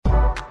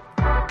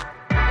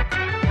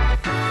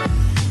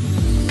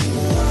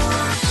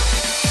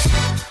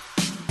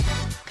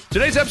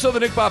Today's episode of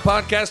the Nick Bob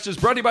Podcast is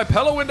brought to you by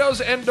Pella Windows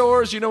and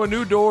Doors. You know, a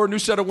new door, new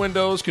set of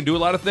windows can do a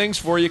lot of things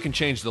for you. It can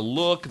change the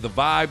look, the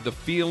vibe, the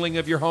feeling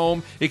of your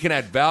home. It can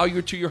add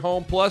value to your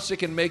home. Plus, it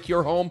can make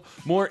your home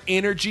more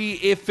energy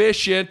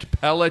efficient.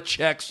 Pella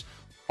checks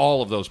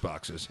all of those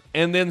boxes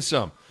and then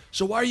some.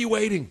 So why are you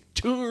waiting?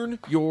 Turn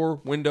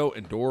your window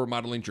and door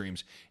modeling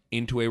dreams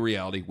into a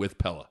reality with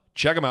Pella.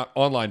 Check them out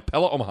online,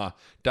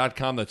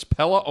 PellaOmaha.com. That's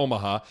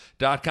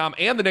PellaOmaha.com.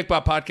 And the Nick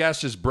Bob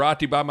Podcast is brought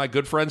to you by my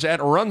good friends at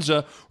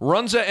Runza.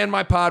 Runza and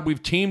my pod,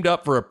 we've teamed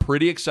up for a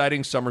pretty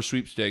exciting summer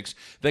sweepstakes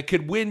that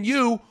could win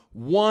you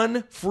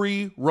one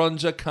free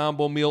Runza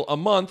combo meal a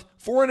month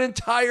for an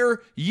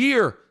entire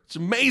year. It's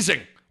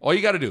amazing. All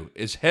you got to do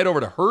is head over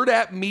to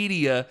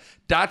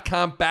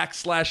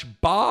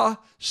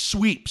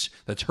herdatmedia.com/BA-sweeps.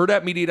 That's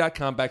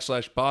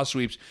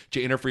herdatmedia.com/BA-sweeps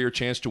to enter for your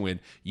chance to win.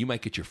 You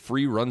might get your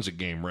free Runza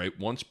game right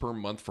once per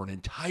month for an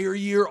entire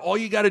year. All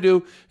you got to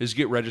do is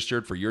get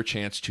registered for your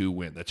chance to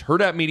win. That's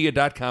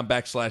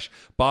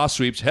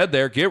herdatmedia.com/BA-sweeps. Head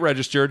there, get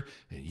registered,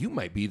 and you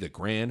might be the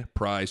grand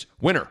prize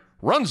winner.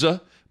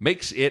 Runza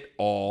makes it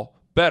all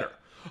better.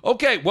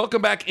 Okay,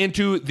 welcome back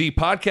into the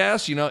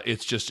podcast. You know,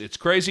 it's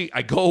crazy.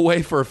 I go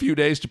away for a few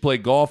days to play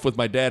golf with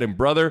my dad and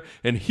brother,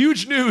 and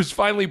huge news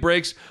finally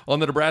breaks on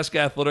the Nebraska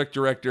athletic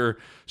director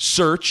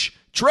search.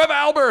 Trev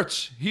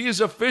Alberts, he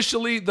is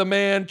officially the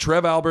man.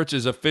 Trev Alberts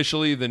is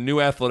officially the new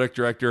athletic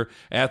director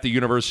at the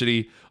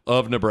University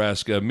of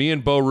Nebraska. Me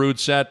and Ruud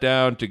sat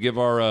down to give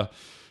our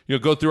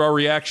go through our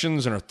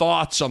reactions and our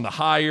thoughts on the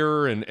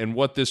hire and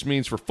what this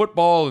means for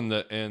football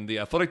and the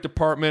athletic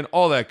department,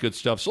 all that good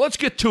stuff. So let's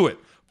get to it.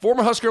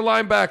 Former Husker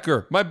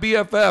linebacker, my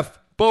BFF,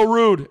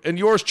 Ruud, and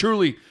yours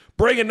truly,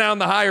 breaking down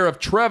the hire of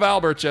Trev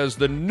Alberts as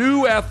the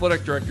new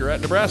athletic director at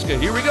Nebraska.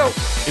 Here we go.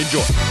 Enjoy.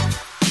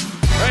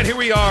 All right, here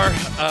we are.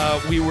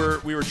 We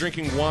were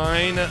drinking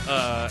wine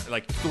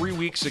like 3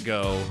 weeks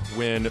ago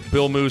when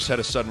Bill Moose had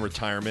a sudden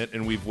retirement,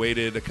 and we've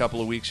waited a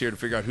couple of weeks here to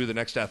figure out who the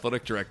next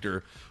athletic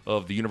director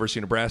of the University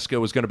of Nebraska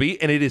was going to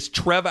be, and it is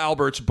Trev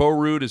Alberts.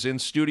 Ruud is in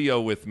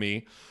studio with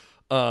me.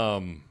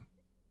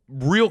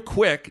 Real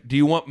quick, do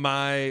you want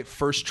my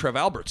first Trev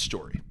Alberts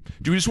story?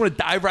 Do we just want to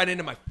dive right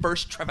into my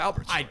first Trev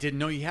Alberts story? I didn't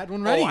know you had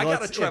one ready. Oh, I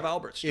got a Trev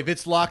Alberts story. If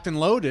it's locked and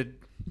loaded,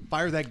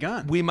 fire that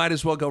gun. We might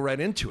as well go right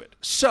into it.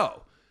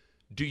 So,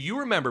 do you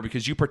remember,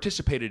 because you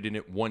participated in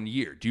it 1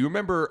 year, do you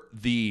remember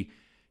the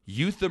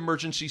Youth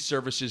Emergency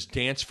Services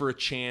Dance for a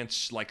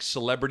Chance, like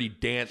celebrity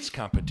dance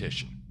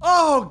competition?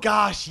 Oh,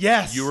 gosh,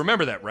 yes. You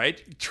remember that,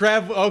 right?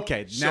 Trev,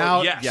 okay. So,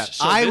 now, yes. yes.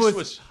 So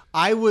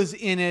I was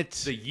in it.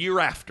 The year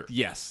after.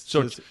 Yes.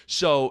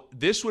 So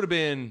this would have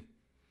been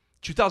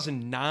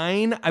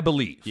 2009, I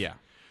believe. Yeah.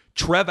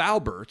 Trev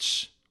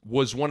Alberts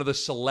was one of the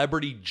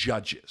celebrity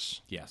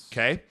judges. Yes.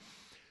 Okay?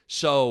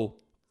 So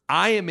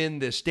I am in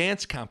this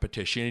dance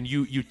competition, and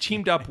you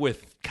teamed up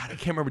with, God, I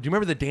can't remember. Do you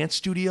remember the dance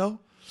studio?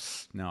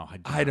 No,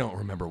 I don't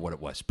remember what it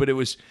was, but it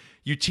was,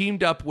 you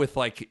teamed up with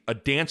like a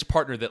dance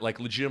partner that like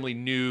legitimately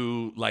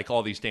knew like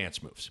all these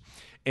dance moves.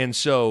 And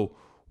so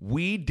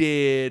we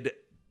did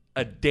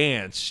a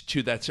dance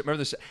to that. Remember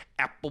this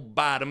apple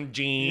bottom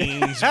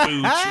jeans, boots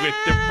with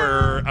the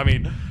fur? I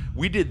mean,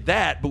 we did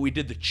that, but we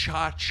did the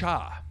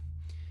cha-cha.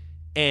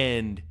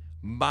 And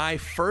my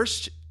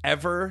first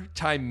ever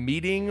time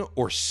meeting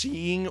or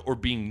seeing or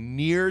being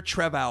near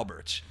Trev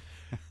Alberts,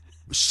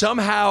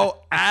 somehow,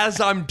 as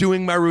I'm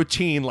doing my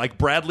routine, like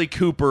Bradley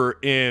Cooper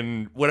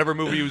in whatever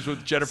movie he was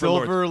with Jennifer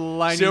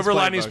Lawrence, Silver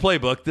Linings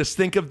Playbook, just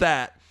think of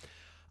that.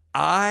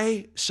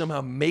 I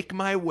somehow make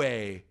my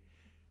way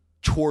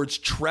towards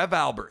Trev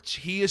Alberts.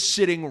 He is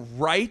sitting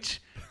right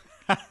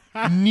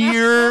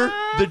near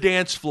the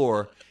dance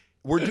floor.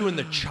 We're doing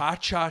the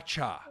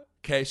cha-cha-cha.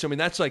 Okay, so I mean,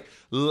 that's like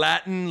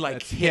Latin,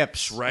 like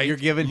hips, right? You're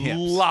giving hips. A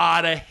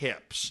lot of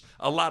hips.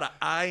 A lot of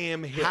I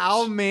am hips.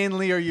 How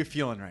manly are you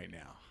feeling right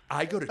now?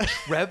 I go to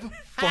Trev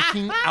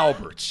fucking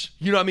Alberts.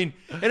 You know what I mean?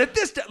 And at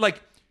this, like,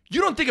 you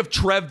don't think of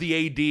Trev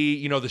the AD,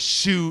 you know, the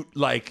suit,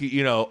 like,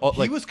 you know.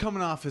 Like, he was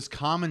coming off his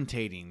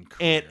commentating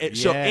career. And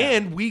so,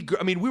 and we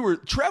were,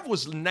 Trev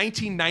was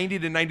 1990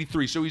 to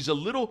 93. So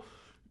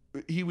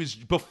he was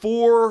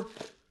before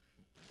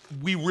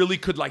we really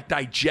could like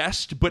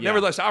digest, but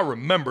nevertheless, I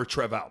remember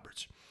Trev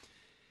Alberts.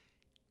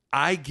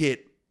 I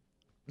get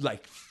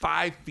like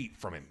 5 feet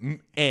from him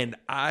and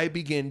I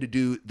begin to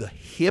do the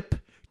hip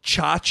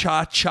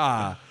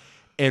cha-cha-cha,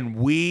 and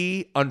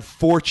we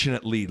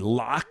unfortunately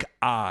lock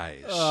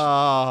eyes.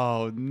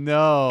 Oh,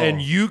 no.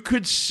 And you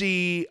could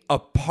see a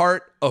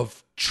part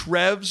of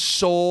Trev's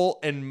soul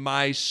and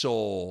my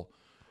soul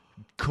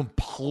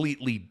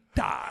completely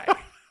die.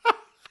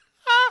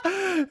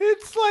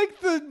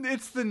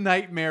 It's the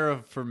nightmare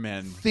for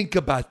men. Think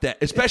about that.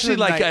 Especially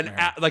like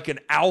an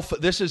alpha.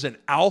 This is an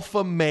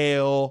alpha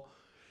male,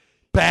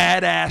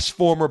 badass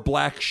former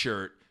black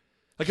shirt.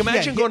 Like,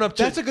 imagine going up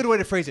to... That's a good way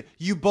to phrase it.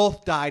 You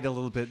both died a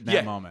little bit in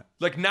that moment.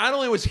 Like, not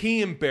only was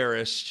he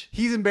embarrassed...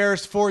 He's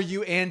embarrassed for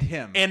you and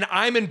him. And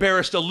I'm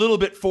embarrassed a little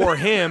bit for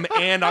him,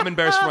 and I'm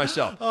embarrassed for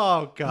myself.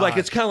 Oh, God. Like,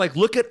 it's kind of like,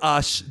 look at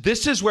us.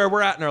 This is where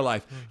we're at in our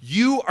life.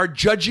 You are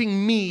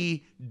judging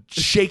me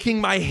shaking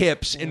my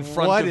hips in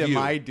front of you.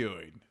 What am I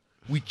doing?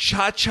 We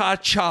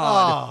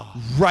cha-cha-cha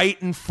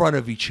right in front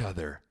of each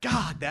other.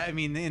 God,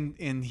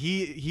 and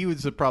he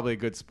was probably a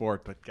good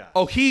sport, but God.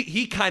 Oh,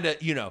 he kind of,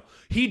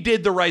 he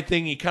did the right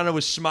thing. He kind of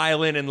was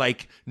smiling and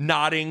like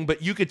nodding,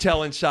 but you could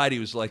tell inside he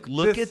was like,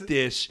 look at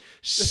this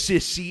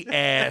sissy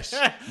ass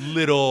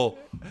little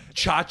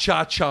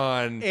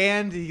cha-cha-chan.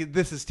 And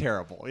this is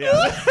terrible.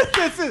 Yeah.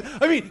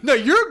 No,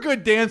 you're a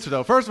good dancer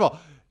though. First of all,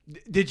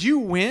 did you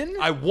win?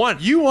 I won.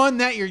 You won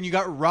that year, and you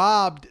got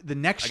robbed the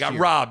next year. I got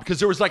robbed because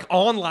there was like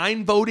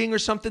online voting or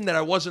something that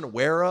I wasn't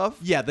aware of.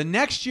 Yeah, the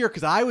next year,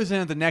 because I was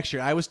in it the next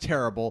year. I was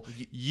terrible.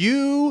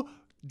 You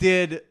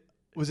did,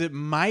 was it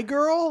My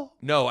Girl?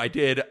 No, I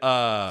did. It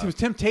was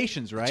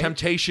Temptations, right?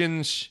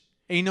 Temptations.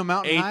 Ain't No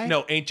Mountain High?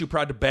 No, Ain't Too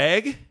Proud to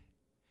Beg.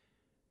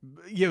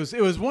 Yeah,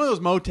 it was one of those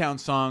Motown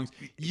songs.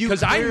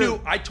 Because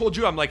I told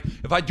you, I'm like,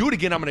 if I do it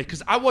again, I'm going to,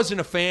 because I wasn't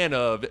a fan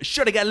of,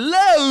 should have got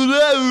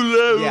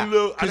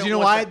low. Because you know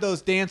why?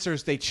 Those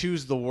dancers, they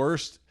choose the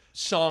worst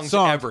songs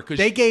ever.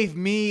 They gave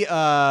me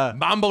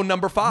Mambo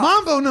number 5.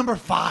 Mambo number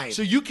 5.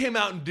 So you came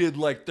out and did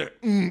like the,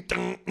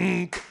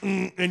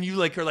 and you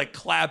like are like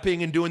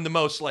clapping and doing the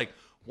most like,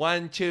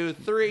 1, 2,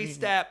 3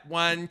 step,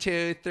 1,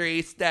 2,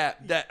 3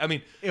 step. That, I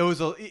mean,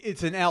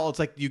 it's an L. It's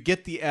like you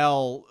get the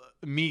L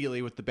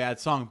immediately with the bad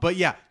song. But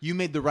yeah, you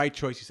made the right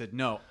choice. You said,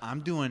 no,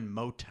 I'm doing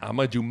Motown. I'm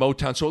going to do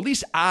Motown. So at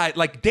least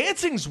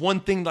dancing's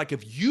one thing. Like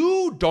if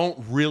you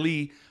don't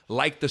really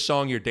like the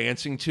song you're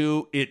dancing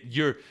to,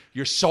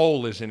 your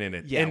soul isn't in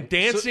it. Yeah. And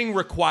dancing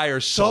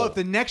requires soul. So if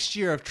the next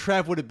year if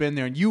Trev would have been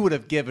there and you would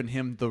have given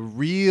him the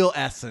real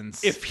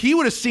essence. If he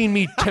would have seen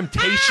me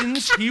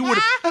Temptations, he would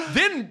have,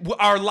 then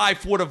our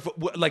life would have,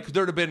 like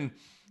there'd have been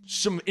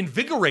some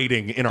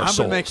invigorating in our souls.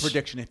 I'm going to make a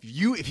prediction.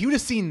 If he would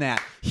have seen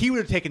that, he would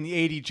have taken the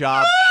 80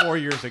 job 4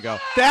 years ago.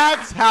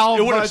 That's how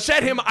it would have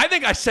set him. I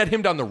think I set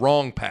him down the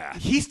wrong path.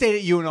 He stayed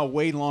at UNO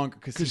way longer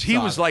because he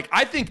was like,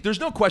 I think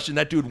there's no question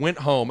that dude went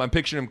home. I'm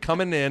picturing him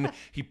coming in.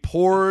 He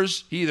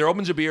either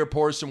opens a beer,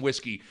 pours some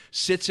whiskey,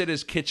 sits at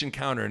his kitchen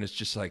counter, and it's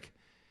just like,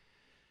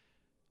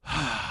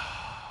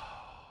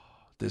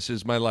 this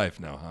is my life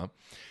now, huh?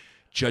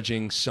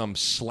 Judging some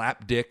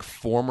slapdick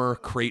former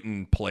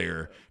Creighton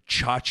player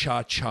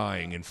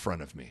cha-cha-chaing in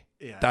front of me.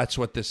 Yeah. That's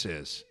what this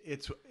is.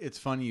 It's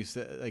funny you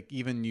said, like,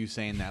 even you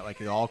saying that, like,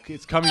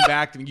 it's coming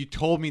back to me. You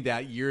told me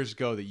that years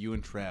ago that you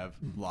and Trev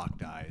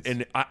locked eyes.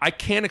 And I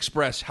can't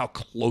express how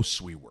close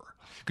we were.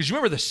 Because you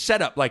remember the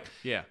setup, like,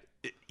 yeah,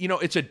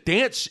 it's a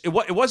dance. It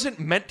wasn't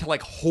meant to,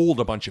 like, hold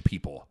a bunch of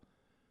people.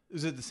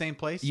 Is it the same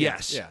place?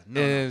 Yes. Yeah.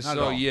 No, not at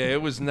all. Yeah,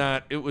 it was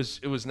not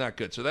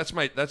good. So that's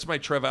my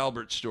Trev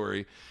Alberts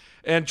story.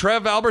 And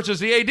Trev Alberts is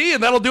the AD,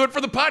 and that'll do it for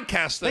the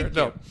podcast there. Thank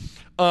you.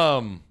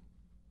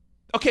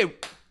 Okay.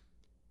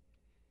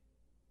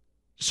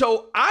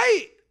 So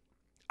I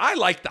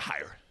like the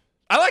hire.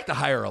 I like the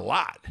hire a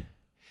lot.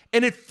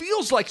 And it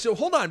feels like, so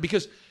hold on,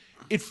 because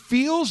it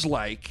feels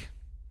like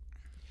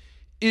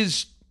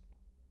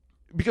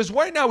because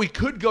right now we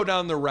could go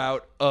down the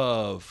route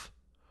of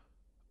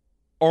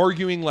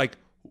arguing like,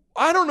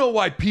 I don't know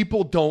why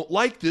people don't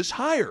like this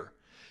hire.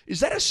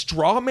 Is that a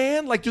straw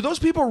man? Like, do those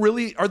people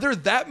really, are there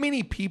that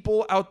many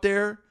people out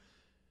there?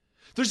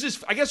 There's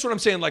this, I guess what I'm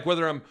saying, like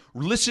whether I'm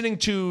listening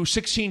to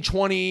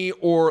 1620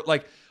 or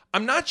like,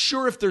 I'm not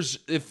sure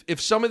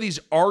if some of these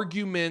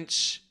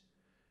arguments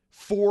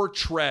for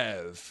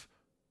Trev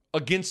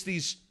against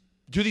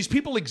do these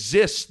people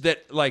exist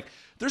that like,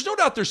 there's no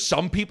doubt there's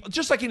some people,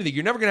 just like anything,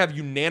 you're never going to have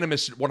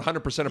unanimous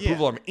 100%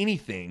 approval of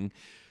anything.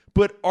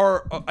 But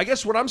I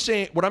guess what I'm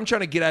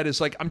trying to get at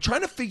is like, I'm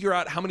trying to figure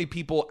out how many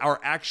people are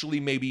actually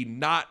maybe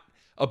not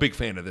a big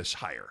fan of this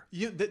hire.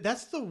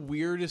 That's the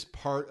weirdest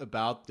part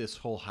about this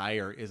whole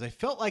hire is I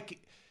felt like,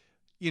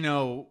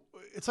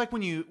 it's like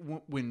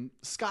when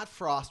Scott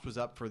Frost was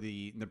up for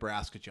the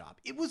Nebraska job,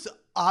 it was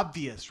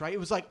obvious, right? It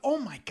was like, oh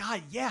my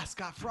God, yeah,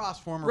 Scott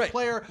Frost, former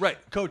player,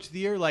 coach of the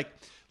year. Like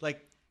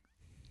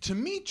to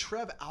me,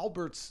 Trev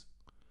Alberts,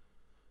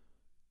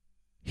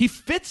 he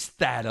fits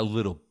that a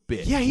little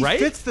bit. Yeah, he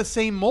fits the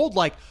same mold.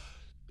 Like,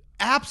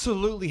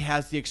 absolutely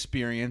has the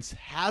experience,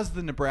 has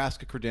the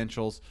Nebraska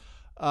credentials.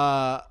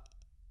 Like,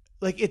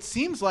 it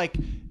seems like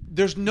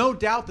there's no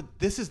doubt that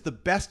this is the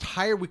best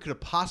hire we could have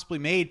possibly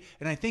made.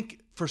 And I think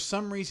for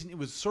some reason it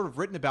was sort of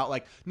written about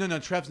like, no,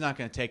 Trev's not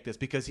going to take this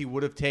because he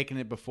would have taken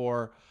it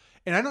before.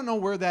 And I don't know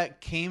where that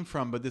came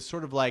from, but this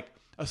sort of like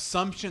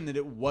assumption that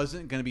it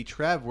wasn't going to be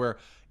Trev, where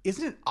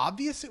isn't it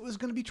obvious it was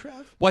going to be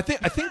Trev? Well,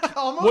 I think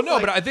well, no,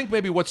 but I think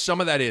maybe what some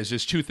of that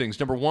is two things.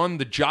 Number one,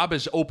 the job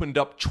has opened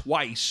up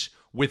twice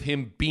with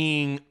him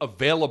being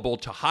available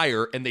to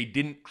hire, and they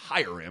didn't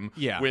hire him.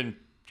 Yeah. When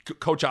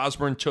Coach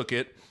Osborne took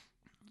it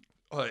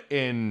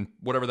in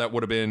whatever that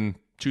would have been,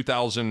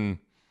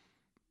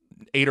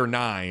 2008 or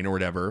 9 or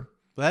whatever.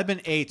 Well, that'd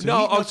been 8.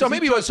 So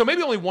maybe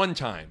only one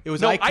time. It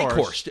was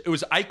Eichhorst. It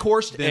was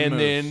Eichhorst then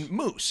then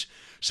Moose.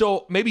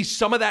 So maybe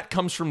some of that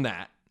comes from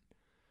that.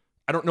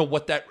 I don't know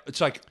what that.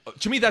 It's like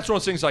to me. That's one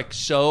of those things. Like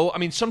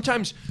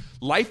sometimes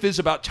life is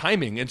about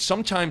timing, and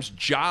sometimes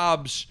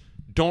jobs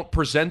don't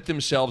present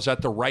themselves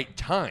at the right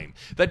time.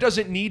 That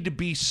doesn't need to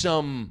be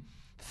some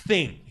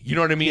thing. You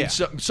know what I mean? Yeah.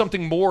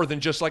 Something more than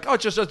just like,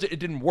 it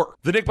didn't work.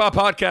 The Nick Bob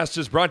Podcast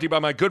is brought to you by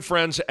my good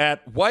friends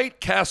at White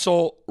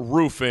Castle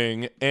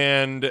Roofing,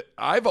 and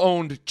I've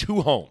owned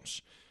 2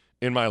 homes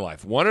in my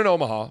life, one in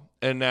Omaha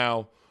and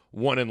now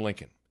one in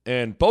Lincoln.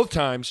 And both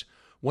times,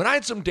 when I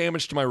had some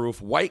damage to my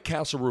roof, White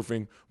Castle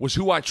Roofing was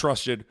who I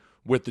trusted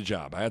with the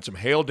job. I had some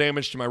hail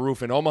damage to my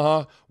roof in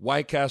Omaha.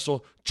 White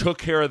Castle took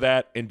care of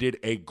that and did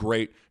a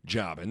great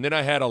job. And then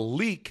I had a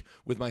leak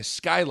with my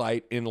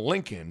skylight in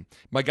Lincoln.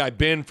 My guy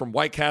Ben from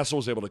White Castle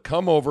was able to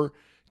come over,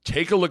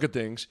 take a look at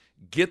things,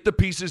 get the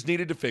pieces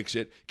needed to fix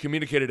it,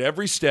 communicated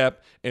every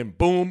step, and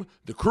boom,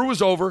 the crew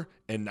was over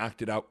and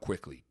knocked it out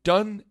quickly.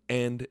 Done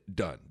and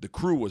done. The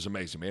crew was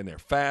amazing, man. They're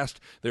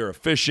fast, they're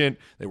efficient,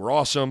 they were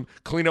awesome.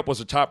 Cleanup was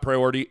a top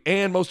priority,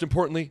 and most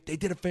importantly, they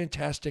did a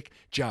fantastic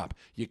job.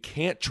 You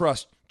can't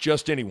trust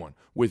just anyone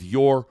with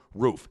your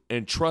roof.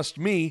 And trust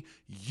me,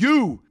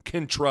 you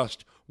can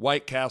trust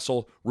White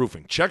Castle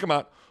Roofing. Check them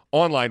out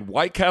online,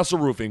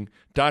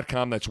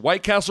 whitecastleroofing.com. That's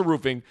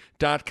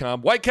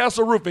whitecastleroofing.com. White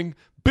Castle Roofing,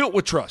 built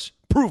with trust,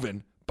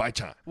 proven by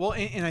time. Well,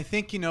 and I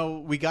think,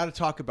 we got to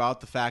talk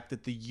about the fact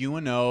that the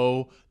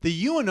UNO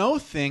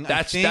thing,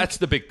 that's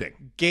the big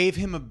thing. Gave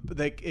him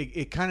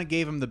it kind of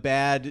gave him the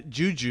bad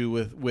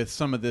juju with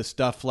some of this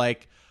stuff,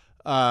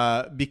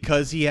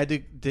 because he had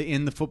to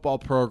end the football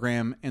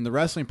program and the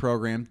wrestling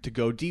program to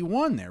go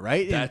D1 there,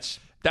 right? That's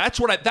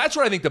what I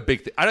think the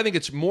big thing. I don't think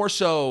it's more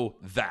so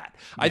that.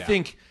 I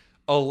think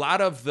a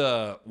lot of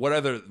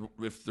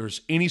if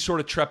there's any sort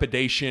of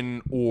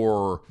trepidation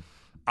or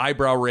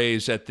eyebrow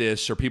raise at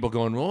this, or people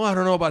going, well, I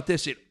don't know about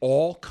this, it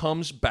all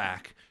comes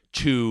back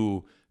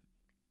to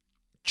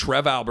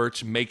Trev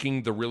Alberts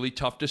making the really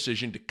tough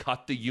decision to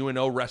cut the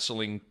UNO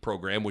wrestling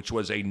program, which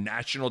was a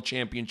national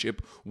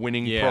championship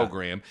winning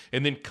program,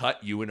 and then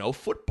cut UNO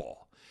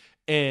football.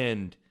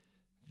 And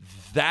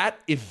that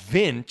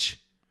event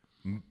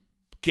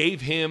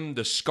gave him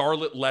the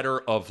scarlet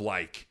letter of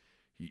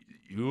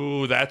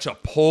ooh, that's a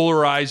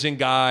polarizing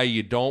guy.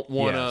 You don't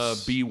want to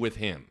be with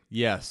him.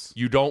 Yes.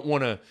 You don't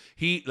want to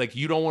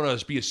you don't want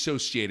to be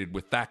associated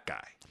with that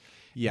guy.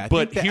 Yeah,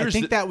 I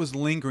think that was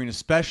lingering,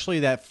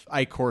 especially that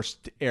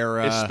Eichhorst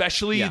era.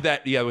 Especially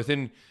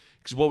within,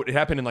 because what it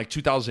happened in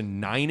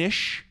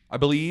 2009-ish, I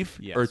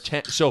believe, or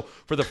 10. So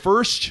for the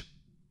first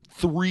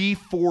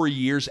 3-4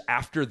 years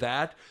after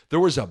that, there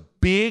was a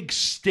big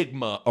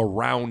stigma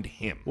around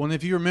him. Well, and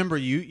if you remember,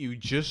 you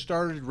just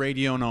started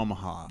radio in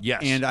Omaha.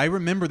 Yes. And I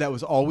remember that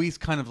was always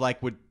kind of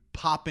would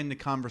pop into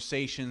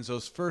conversations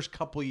those first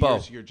couple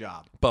years of your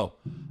job. Bo,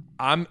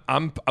 I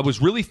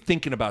was really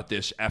thinking about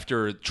this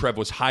after Trev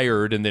was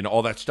hired and then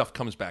all that stuff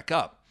comes back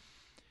up.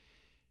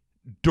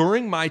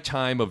 During my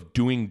time of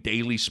doing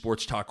daily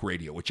sports talk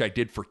radio, which I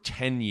did for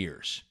 10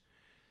 years,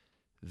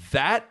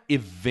 that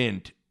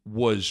event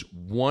was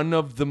one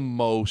of the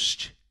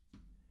most,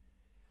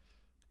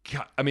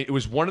 it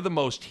was one of the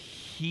most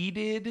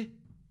heated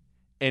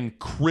and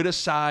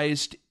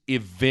criticized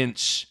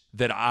events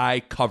that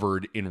I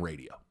covered in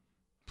radio.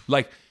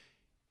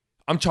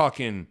 I'm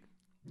talking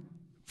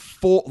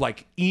full,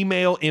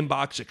 email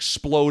inbox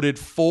exploded,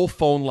 full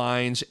phone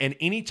lines, and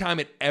anytime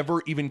it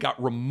ever even got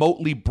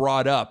remotely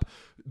brought up,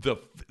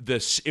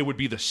 it would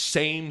be the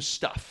same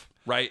stuff,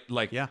 right?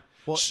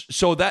 Well,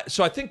 so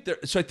I think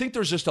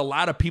there's just a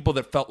lot of people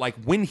that felt like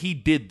when he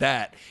did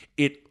that,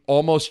 it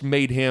almost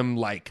made him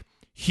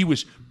he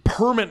was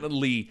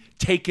permanently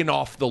taken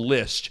off the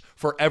list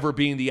for ever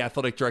being the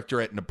athletic director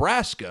at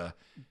Nebraska.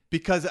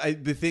 Because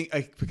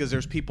because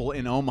there's people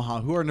in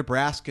Omaha who are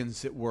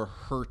Nebraskans that were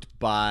hurt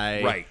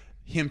by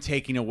him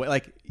taking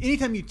away.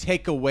 Anytime you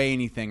take away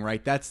anything,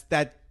 right?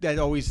 that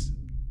always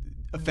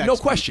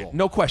affects people.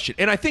 No question.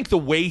 And I think the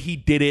way he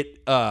did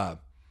it, the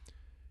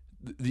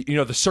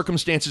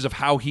circumstances of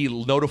how he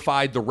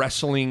notified the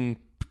wrestling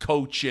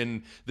coach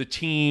and the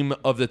team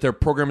of that their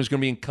program is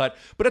going to be cut.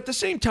 But at the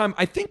same time,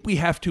 I think we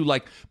have to,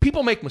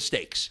 people make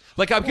mistakes.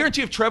 I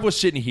guarantee if Trev was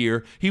sitting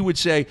here, he would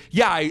say,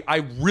 yeah,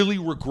 I really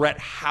regret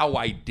how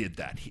I did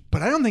that.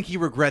 But I don't think he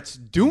regrets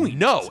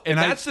doing it. And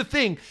that's the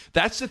thing.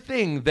 That's the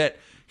thing that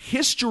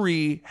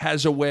history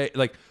has a way,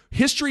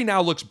 history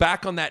now looks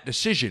back on that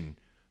decision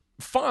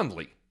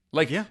fondly.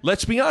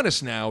 Let's be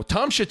honest now.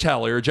 Tom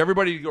Chattel, urge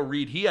everybody to go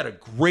read. He had a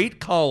great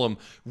column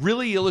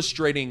really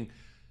illustrating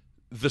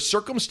the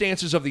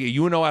circumstances of the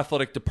UNO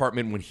athletic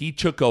department when he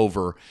took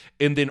over,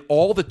 and then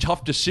all the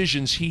tough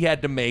decisions he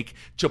had to make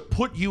to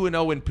put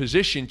UNO in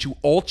position to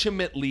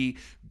ultimately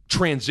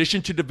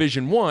transition to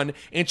Division I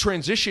and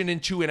transition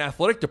into an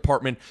athletic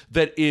department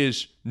that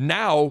is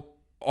now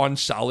on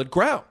solid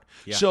ground.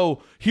 Yeah.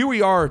 So here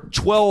we are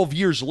 12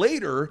 years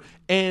later,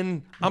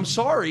 and I'm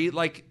sorry,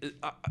 like,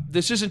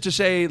 this isn't to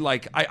say,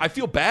 like, I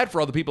feel bad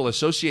for all the people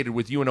associated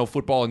with UNO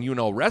football and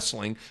UNO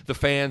wrestling, the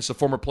fans, the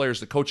former players,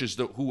 the coaches,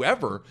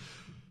 whoever,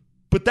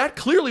 but that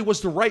clearly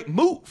was the right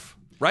move.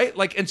 Right?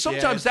 Like, and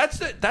sometimes that's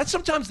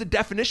sometimes the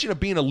definition of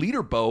being a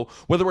leader, Bo,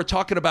 whether we're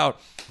talking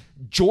about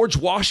George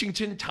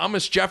Washington,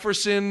 Thomas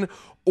Jefferson,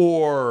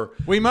 or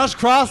we must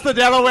cross the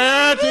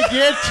Delaware to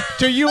get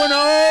to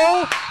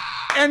UNO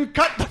and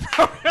cut the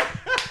program.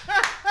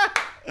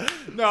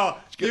 No,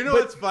 you know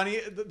what's funny?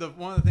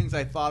 One of the things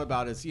I thought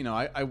about is,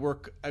 I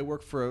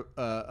work for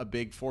a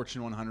big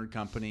Fortune 100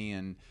 company,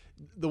 and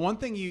the one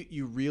thing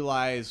you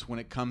realize when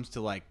it comes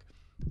to like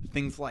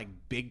things like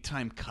big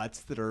time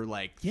cuts that are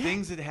like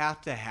things that have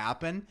to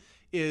happen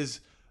is,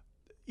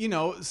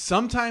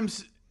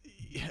 sometimes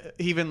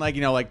even like,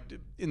 like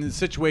in the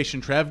situation,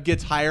 Trev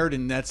gets hired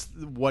and that's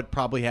what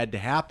probably had to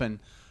happen.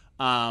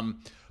 But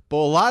a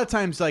lot of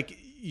times, like,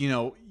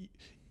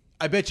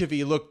 I bet you if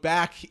you look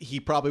back,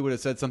 he probably would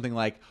have said something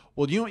like,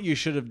 well, you know what you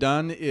should have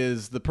done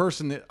is the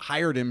person that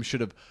hired him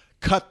should have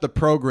cut the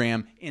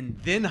program and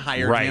then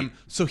hired him,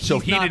 so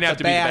he not didn't have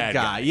to be the bad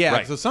guy. Yeah.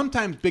 Right. So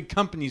sometimes big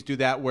companies do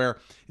that, where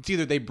it's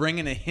either they bring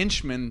in a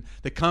henchman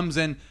that comes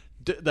in,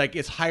 like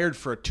is hired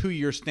for a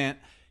 2-year stint,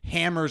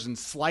 hammers and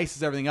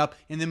slices everything up,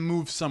 and then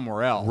moves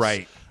somewhere else.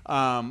 Right.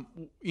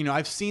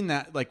 I've seen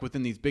that like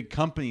within these big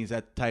companies,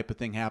 that type of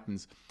thing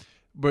happens.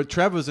 But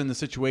Trev was in the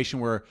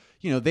situation where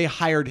they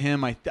hired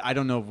him. I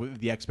don't know if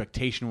the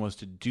expectation was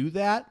to do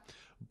that,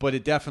 but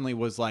it definitely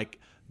was like,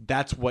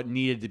 that's what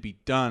needed to be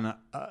done.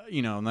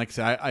 And like I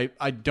said,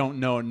 I don't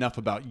know enough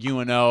about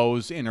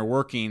UNO's inner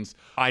workings.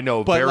 I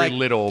know very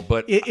little,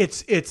 but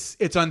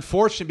it's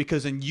unfortunate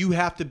because then you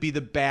have to be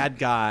the bad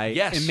guy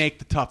and make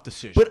the tough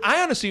decision. But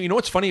I honestly,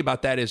 what's funny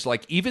about that is,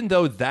 like, even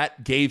though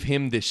that gave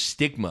him this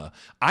stigma,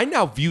 I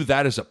now view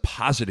that as a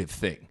positive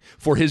thing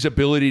for his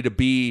ability to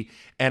be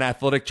an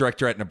athletic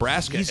director at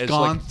Nebraska. He's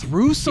gone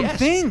through some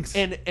things.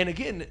 And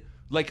again,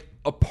 like,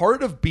 a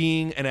part of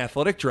being an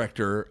athletic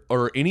director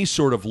or any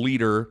sort of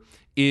leader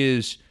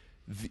is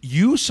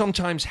you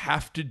sometimes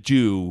have to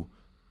do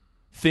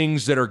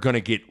things that are going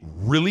to get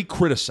really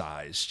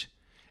criticized,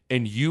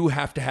 and you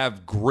have to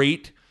have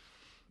great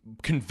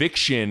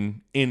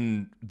conviction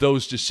in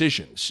those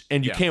decisions.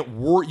 And you can't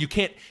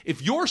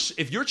if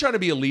you're trying to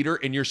be a leader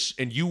and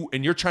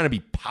you're trying to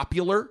be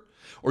popular,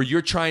 or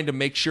you're trying to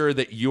make sure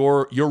that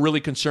you're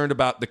really concerned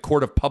about the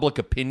court of public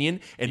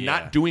opinion and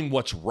not doing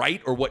what's right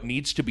or what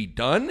needs to be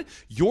done,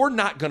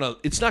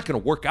 it's not gonna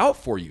work out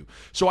for you.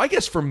 So I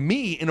guess for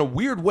me, in a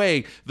weird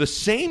way, the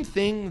same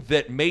thing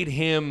that made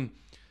him,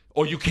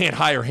 or you can't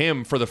hire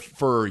him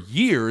for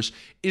years,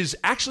 is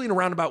actually in a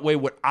roundabout way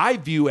what I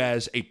view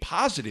as a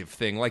positive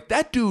thing. Like,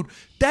 that dude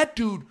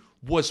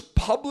was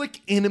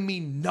public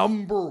enemy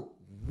number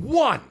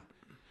one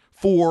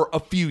for a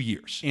few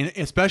years.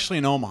 Especially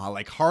in Omaha,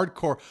 like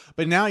hardcore.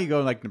 But now you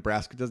go, like,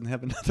 Nebraska doesn't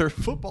have another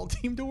football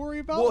team to worry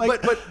about.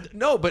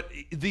 Well, but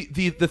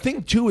the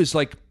thing too is,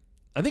 like,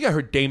 I think I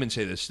heard Damon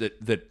say this,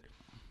 that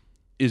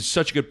is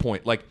such a good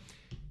point. Like,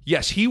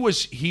 yes, he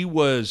was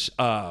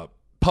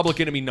public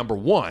enemy number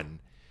one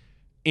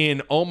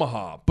in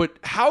Omaha, but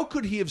how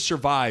could he have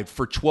survived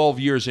for 12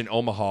 years in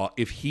Omaha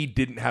if he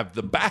didn't have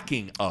the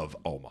backing of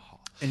Omaha?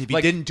 And if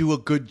he didn't do a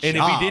good job. And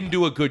if he didn't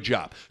do a good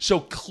job. So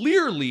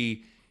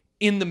clearly,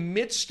 in the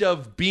midst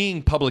of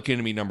being public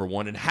enemy number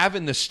one and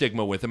having the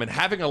stigma with him and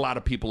having a lot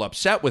of people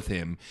upset with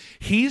him,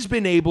 he's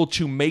been able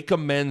to make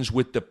amends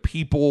with the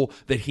people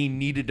that he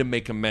needed to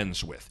make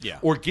amends with. Yeah.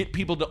 Or get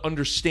people to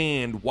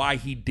understand why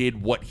he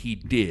did what he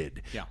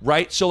did. Yeah.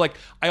 Right? So, like,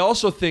 I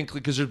also think,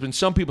 because there's been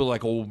some people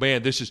like, oh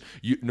man,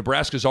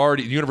 Nebraska's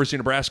already, the University of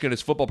Nebraska and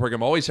its football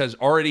program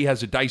already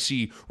has a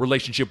dicey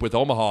relationship with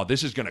Omaha.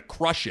 This is going to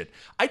crush it.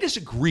 I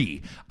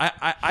disagree.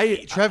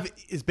 Trev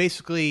is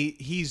basically,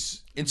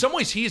 in some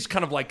ways, he's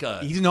kind of like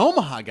he's an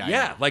Omaha guy.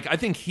 Yeah, like, I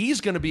think he's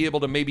going to be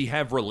able to maybe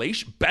have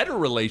better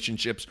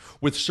relationships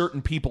with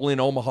certain people in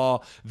Omaha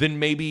than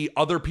maybe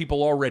other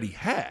people already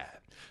have.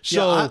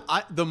 So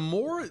the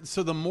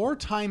more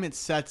time it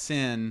sets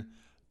in,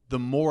 the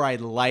more I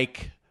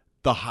like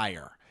the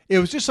hire. It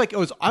was just like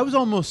I was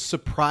almost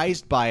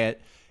surprised by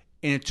it,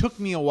 and it took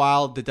me a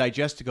while to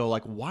digest, to go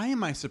like, why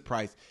am I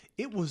surprised?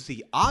 It was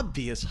the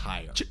obvious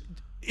hire.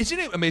 Isn't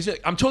it amazing?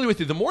 I'm totally with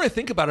you. The more I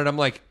think about it, I'm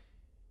like,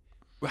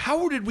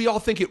 how did we all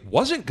think it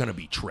wasn't going to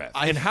be Trev?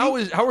 How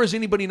is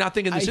anybody not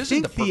thinking this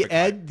isn't the perfect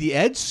hire? The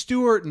Ed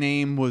Stewart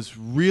name was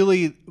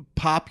really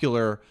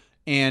popular,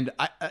 and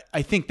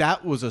I think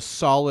that was a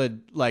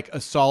solid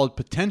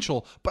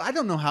potential. But I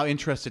don't know how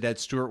interested Ed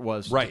Stewart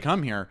was to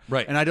come here.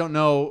 Right. And I don't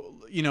know.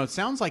 It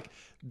sounds like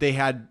they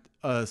had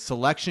a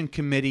selection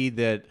committee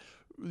that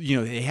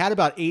they had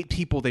about 8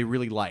 people they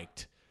really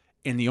liked,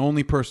 and the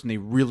only person they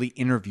really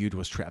interviewed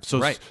was Trev.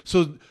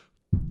 So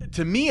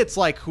to me, it's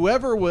like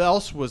whoever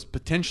else was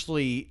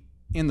potentially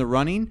in the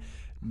running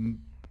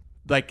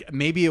like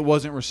maybe it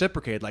wasn't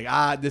reciprocated.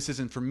 Like, this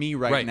isn't for me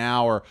right Right.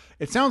 now. Or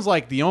it sounds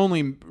like the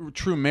only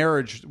true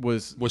marriage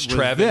was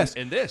Trev this.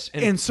 and this.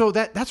 And so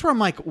that's where I'm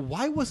like,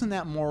 why wasn't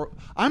that more?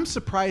 I'm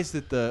surprised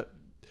that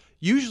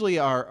usually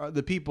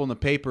the people in the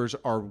papers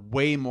are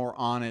way more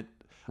on it.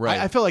 Right.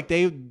 I feel like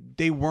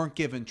they weren't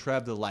giving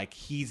Trev the like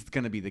he's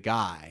going to be the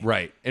guy.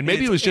 Right. And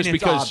maybe it was just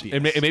because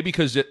maybe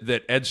because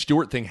that Ed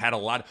Stewart thing had a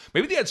lot.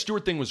 Maybe the Ed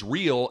Stewart thing was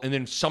real, and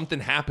then something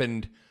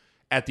happened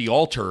at the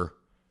altar.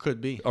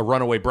 Could be a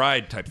runaway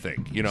bride type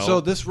thing, you know.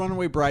 So this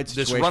runaway bride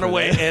situation, this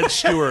runaway Ed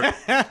Stewart,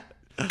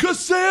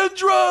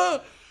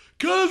 Cassandra.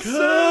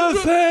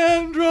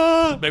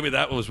 Maybe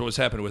that was what was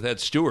happening with Ed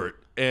Stewart.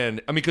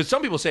 And I mean, because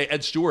some people say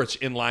Ed Stewart's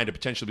in line to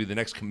potentially be the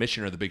next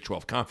commissioner of the Big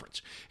 12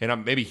 Conference,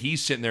 and maybe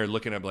he's sitting there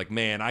looking at like,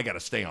 man, I got to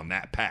stay on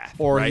that path.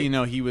 Or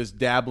right? He was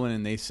dabbling,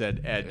 and they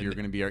said, Ed, you're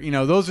going to be our.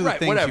 Those are the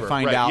things whatever, you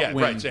find out. Yeah,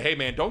 when, right. Say, hey,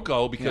 man, don't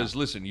go because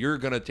listen, you're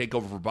going to take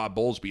over for Bob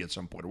Bowlesby at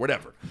some point or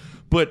whatever.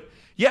 But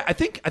yeah, I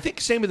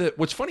think same with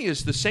what's funny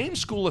is the same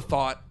school of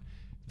thought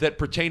that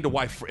pertained to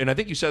why, and I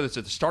think you said this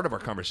at the start of our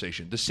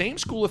conversation, the same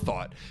school of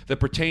thought that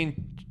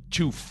pertained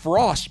to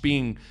Frost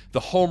being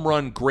the home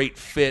run great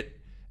fit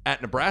at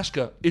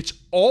Nebraska, it's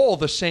all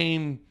the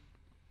same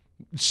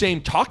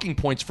talking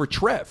points for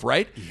Trev,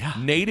 right? Yeah.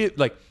 Native,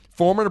 like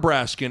former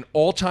Nebraskan,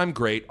 all-time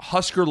great,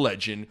 Husker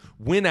legend,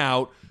 went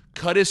out,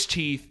 cut his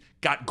teeth,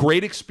 got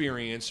great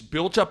experience,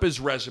 built up his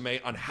resume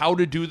on how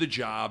to do the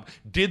job,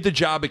 did the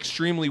job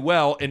extremely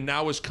well, and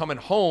now is coming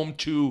home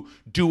to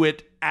do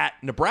it at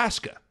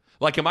Nebraska.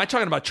 Like, am I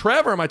talking about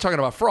Trev or am I talking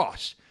about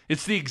Frost?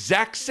 It's the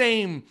exact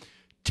same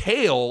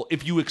tale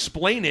if you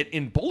explain it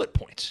in bullet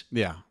points.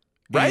 Yeah.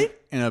 Right?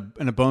 And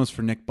a bonus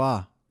for Nick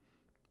Baugh.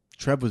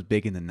 Trev was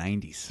big in the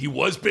 90s. He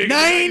was big.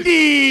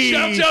 90s!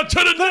 Shouts out to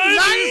the 90s!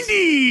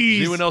 90s!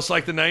 Anyone else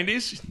like the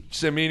 90s?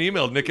 Send me an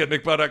email,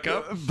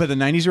 nick@nickbaugh.com. But the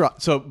 90s are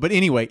so. But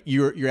anyway,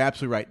 you're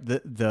absolutely right.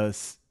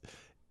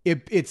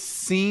 It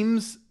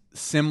seems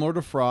similar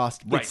to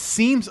Frost. Right. It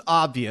seems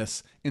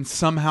obvious, and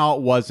somehow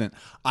it wasn't.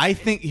 I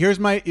think here's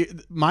my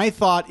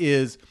thought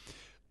is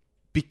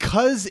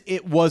because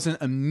it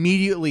wasn't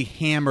immediately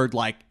hammered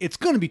like it's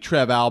going to be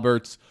Trev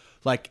Alberts.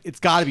 Like, it's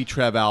got to be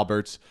Trev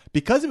Alberts.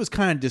 Because it was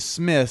kind of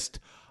dismissed,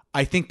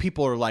 I think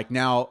people are, like,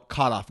 now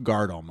caught off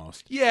guard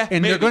almost. Yeah,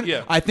 and maybe, they're going.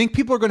 yeah. I think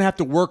people are going to have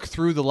to work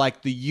through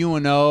the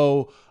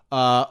UNO.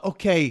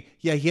 Okay,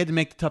 yeah, he had to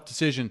make the tough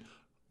decision.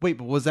 Wait,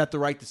 but was that the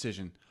right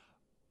decision?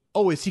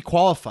 Oh, is he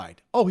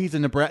qualified? Oh, he's a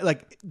Nebraska.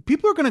 Like,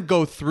 people are going to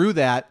go through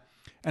that,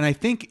 and I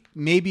think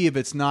maybe if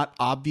it's not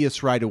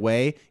obvious right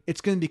away,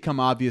 it's going to become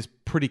obvious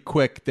pretty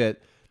quick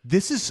that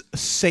this is a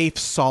safe,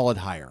 solid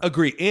hire.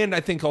 Agree. And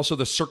I think also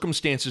the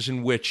circumstances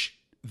in which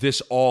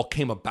this all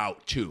came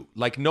about, too.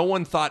 Like, no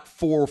one thought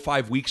 4 or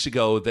 5 weeks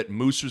ago that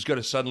Moose was going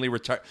to suddenly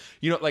retire.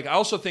 I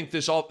also think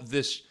this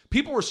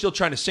people were still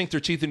trying to sink their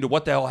teeth into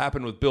what the hell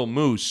happened with Bill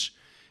Moose.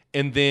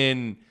 And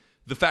then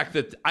the fact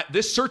that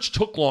this search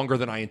took longer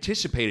than I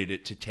anticipated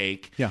it to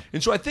take. Yeah.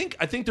 And so I think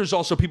there's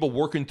also people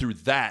working through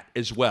that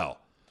as well.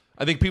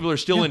 I think people are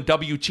still in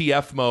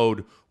WTF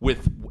mode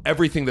with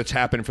everything that's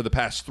happened for the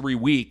past 3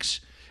 weeks.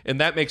 And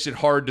that makes it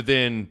hard to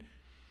then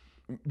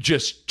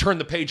just turn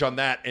the page on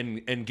that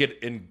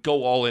and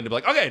go all in to be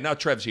like, okay, now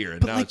Trev's here.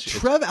 And but now like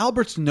Trev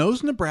Alberts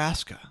knows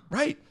Nebraska.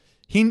 Right.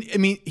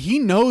 He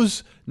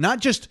knows not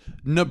just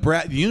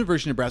the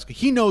University of Nebraska.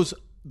 He knows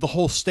the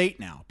whole state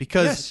now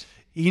because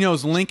he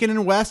knows Lincoln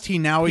and West. He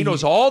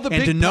knows all the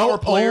big to know power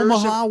players.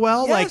 Omaha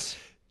well. Yes.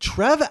 Like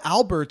Trev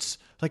Alberts,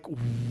 like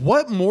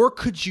what more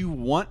could you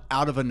want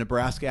out of a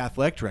Nebraska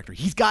athletic director?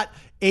 He's got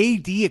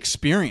AD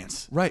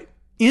experience. Right.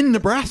 In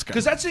Nebraska.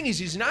 Because that's the thing is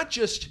he's not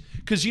just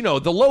because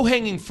the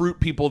low-hanging fruit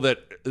people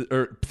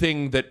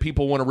that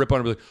people want to rip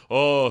on, like,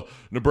 oh,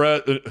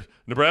 Nebraska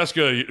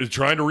is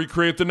trying to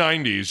recreate the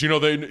 90s.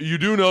 You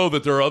do know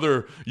that there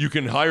are you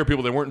can hire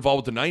people that weren't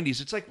involved with the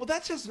 90s. It's like, well,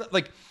 that's just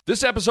like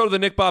this episode of the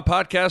Nick Baugh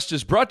Podcast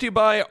is brought to you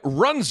by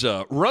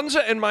Runza.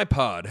 Runza and my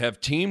pod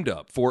have teamed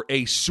up for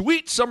a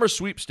sweet summer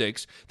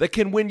sweepstakes that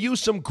can win you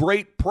some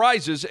great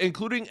prizes,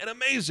 including an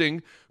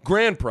amazing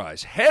grand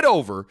prize. Head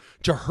over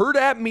to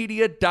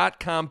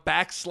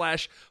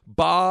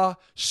herdatmedia.com/Baugh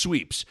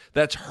Sweeps.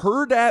 That's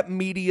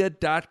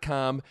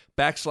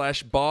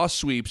herdatmedia.com/Baugh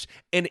Sweeps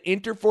and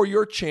enter for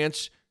your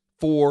chance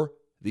for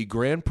the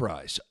grand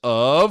prize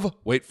of,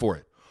 wait for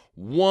it,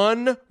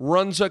 1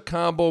 Runza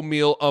combo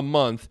meal a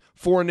month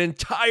for an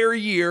entire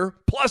year,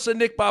 plus a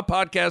Nick Baugh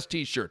Podcast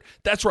t-shirt.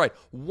 That's right,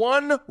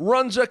 1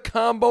 Runza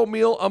combo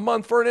meal a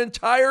month for an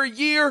entire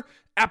year.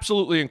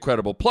 Absolutely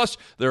incredible. Plus,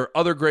 there are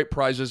other great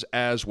prizes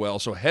as well.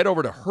 So head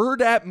over to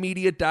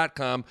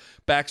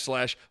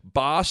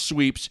herdatmedia.com/Baugh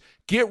Sweeps.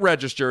 Get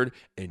registered,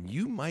 and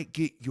you might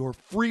get your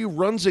free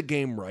Runza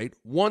game right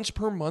once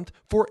per month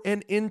for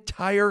an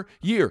entire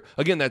year.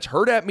 Again, that's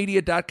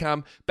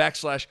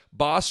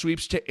herdatmedia.com/Baugh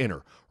Sweeps to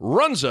enter.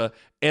 Runza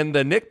and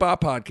the Nick Baugh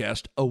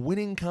Podcast, a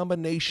winning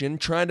combination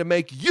trying to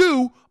make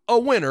you a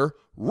winner.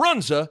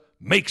 Runza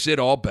makes it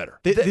all better.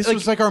 This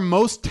was like our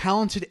most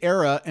talented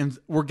era, and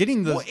we're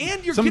getting the. Well,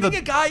 and you're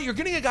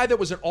getting a guy that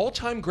was an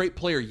all-time great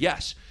player,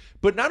 yes,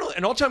 but not only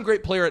an all-time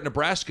great player at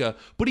Nebraska,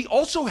 but he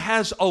also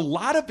has a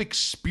lot of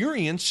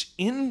experience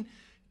in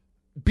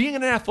being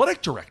an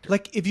athletic director.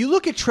 Like, if you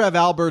look at Trev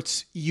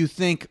Alberts, you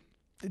think,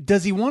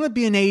 does he want to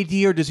be an AD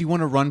or does he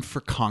want to run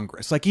for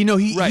Congress? Like, he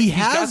He's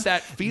has got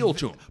that feel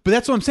to him. But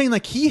that's what I'm saying.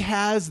 Like, he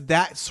has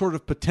that sort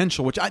of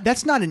potential, which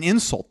that's not an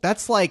insult.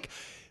 That's like,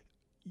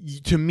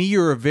 to me,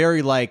 you're a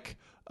very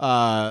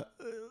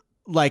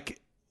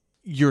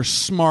you're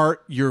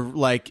smart.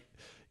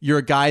 You're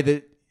a guy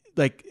that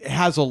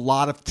has a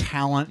lot of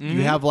talent. Mm-hmm.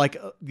 You have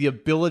the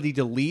ability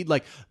to lead.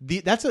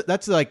 That's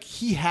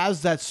he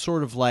has that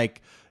sort of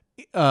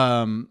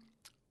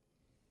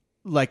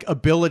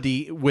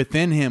ability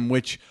within him,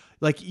 which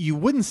you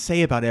wouldn't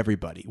say about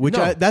everybody. Which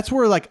no. That's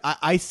where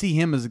I see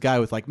him as a guy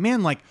with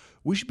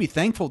we should be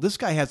thankful. This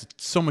guy has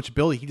so much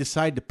ability. He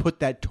decided to put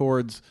that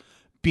towards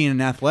being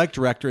an athletic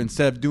director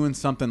instead of doing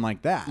something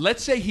like that.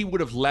 Let's say he would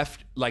have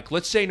left,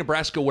 let's say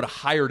Nebraska would have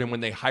hired him when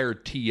they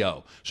hired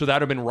T.O. So that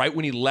would have been right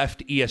when he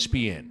left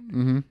ESPN.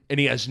 Mm-hmm. And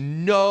he has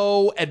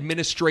no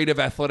administrative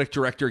athletic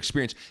director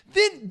experience.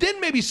 Then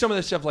maybe some of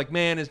the stuff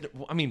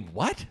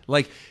what?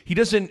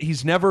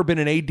 He's never been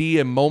an AD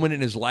a moment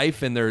in his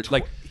life, and they're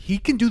he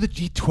can do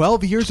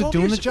 12 years of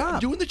doing the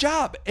job. Doing the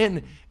job.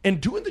 And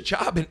doing the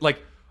job and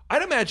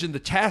I'd imagine the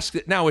task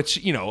that now it's,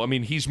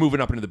 he's moving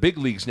up into the big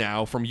leagues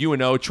now from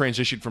UNO,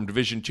 transitioned from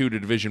Division II to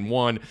Division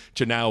I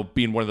to now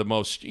being one of the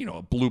most,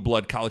 blue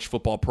blood college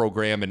football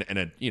program and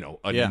an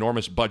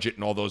enormous budget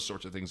and all those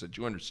sorts of things that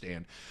you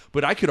understand.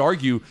 But I could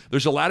argue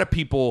there's a lot of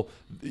people,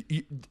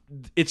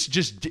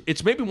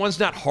 it's maybe one's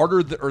not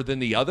harder than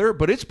the other,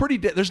 but it's pretty,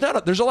 there's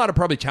a lot of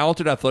probably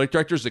talented athletic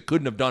directors that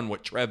couldn't have done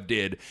what Trev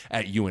did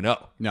at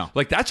UNO. No.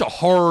 That's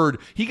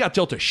he got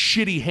dealt a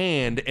shitty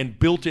hand and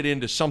built it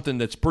into something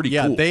that's pretty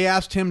cool. They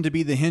asked him to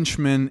be the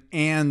henchman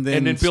and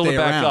then build it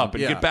back around. up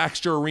and get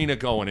Baxter Arena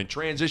going and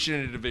transition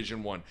into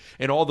Division I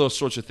and all those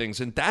sorts of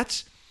things. And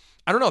that's,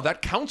 I don't know,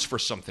 that counts for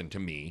something to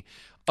me.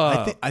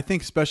 I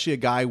think especially a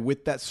guy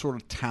with that sort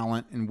of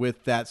talent and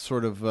with that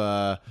sort of,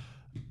 I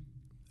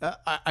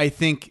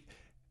think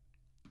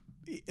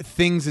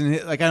things in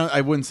I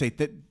wouldn't say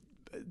that,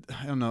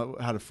 I don't know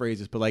how to phrase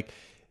this, but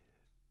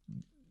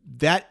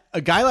that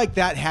a guy like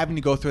that having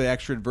to go through the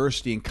extra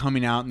adversity and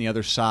coming out on the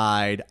other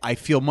side, I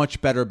feel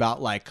much better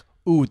about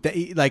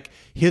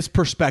his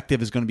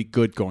perspective is going to be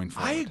good going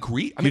forward. I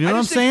agree. You know what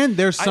I'm saying?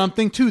 There's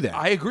something to that.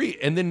 I agree.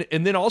 And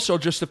then also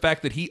just the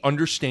fact that he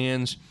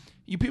understands,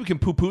 people can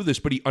poo-poo this,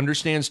 but he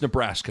understands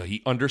Nebraska.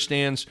 He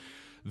understands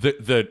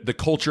the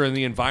culture and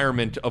the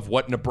environment of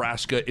what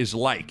Nebraska is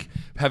like,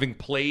 having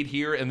played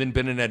here and then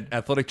been an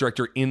athletic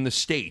director in the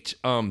state.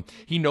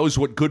 He knows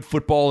what good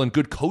football and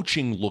good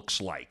coaching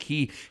looks like.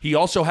 He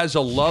also has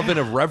a love and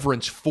a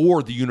reverence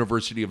for the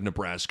University of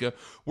Nebraska,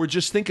 where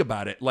just think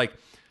about it. I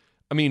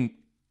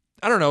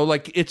don't know,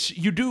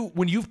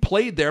 when you've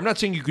played there, I'm not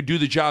saying you could do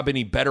the job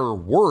any better or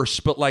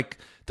worse, but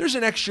there's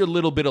an extra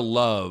little bit of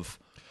love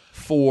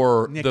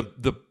for Nick,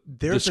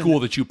 the school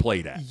that you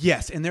played at.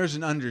 Yes, and there's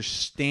an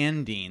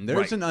understanding.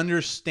 There's an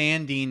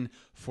understanding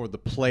for the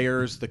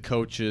players, the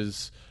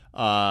coaches,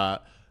 the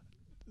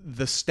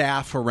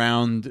staff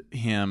around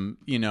him,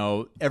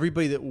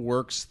 everybody that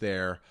works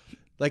there.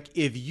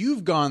 If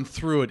you've gone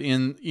through it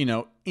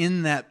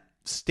in that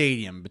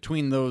stadium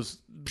between those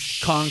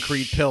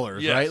concrete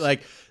pillars, yes.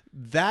 Right?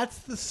 That's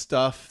the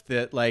stuff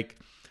that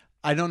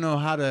I don't know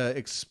how to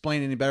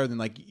explain any better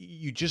than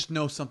you just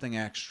know something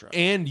extra.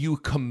 And you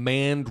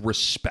command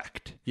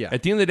respect. Yeah.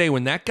 At the end of the day,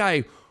 when that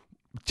guy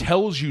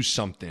tells you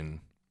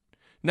something,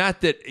 not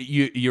that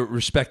your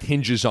respect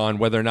hinges on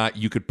whether or not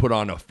you could put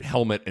on a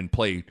helmet and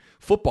play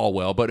football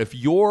well, but if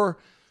you're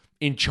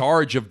in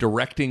charge of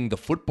directing the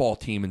football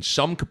team in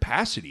some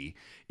capacity,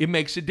 it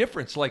makes a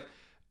difference.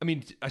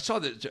 I saw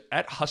that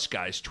at Husker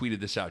guys tweeted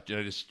this out.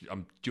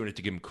 I'm doing it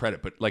to give him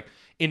credit, but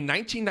in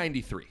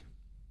 1993,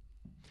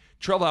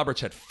 Trev Alberts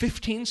had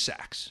 15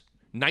 sacks,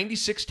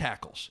 96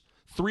 tackles,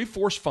 3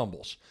 forced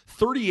fumbles,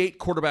 38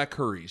 quarterback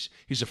hurries.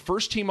 He's a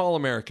first-team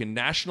All-American,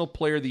 National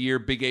Player of the Year,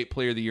 Big 8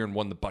 Player of the Year, and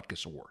won the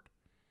Butkus Award.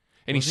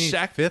 And Wasn't he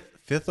sacked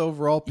fifth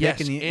overall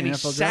pick in the and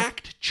NFL he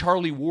sacked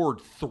Charlie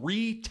Ward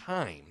 3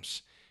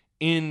 times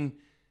in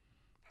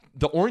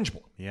the Orange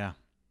Bowl. Yeah.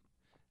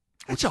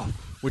 Which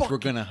we're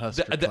going to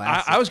Husker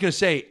I was going to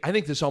say, I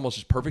think this almost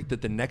is perfect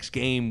that the next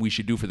game we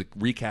should do for the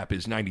recap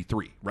is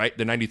 93, right?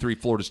 The 93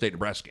 Florida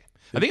State-Nebraska game.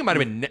 I think it might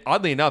have been,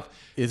 oddly enough,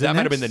 might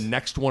have been the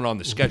next one on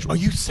the schedule. Are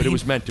you saying it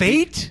was meant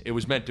fate? To be. It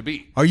was meant to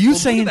be. Are you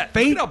saying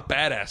fate? Look at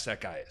how badass that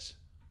guy is.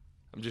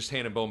 I'm just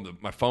handing Bohm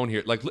my phone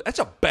here. That's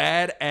a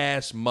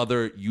badass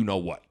mother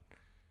you-know-what.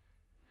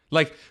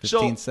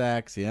 15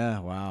 sacks, yeah,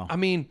 wow.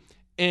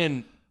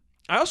 And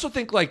I also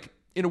think,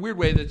 in a weird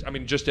way,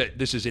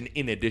 this is an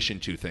in addition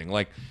to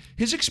thing.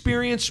 His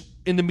experience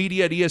in the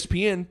media at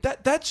ESPN,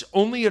 that's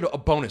only a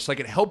bonus.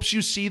 It helps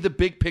you see the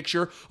big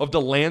picture of the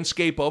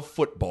landscape of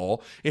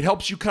football. It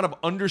helps you kind of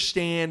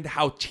understand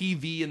how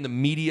TV and the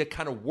media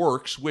kind of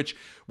works, which,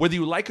 whether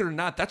you like it or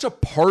not, that's a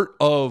part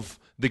of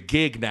the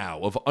gig now,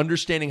 of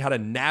understanding how to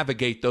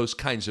navigate those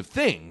kinds of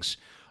things.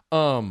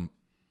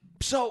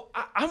 So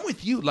I'm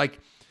with you. Like,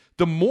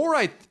 the more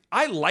I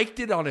liked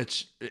it on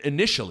its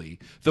initially,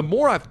 the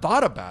more I've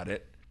thought about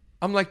it,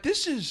 I'm like,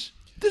 this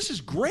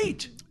is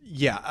great.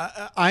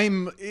 Yeah,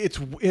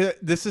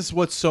 this is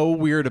what's so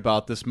weird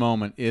about this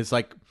moment is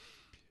like,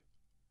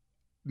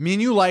 me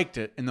and you liked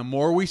it, and the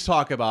more we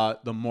talk about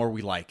it, the more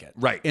we like it.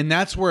 Right. And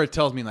that's where it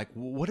tells me, like,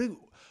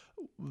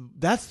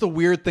 that's the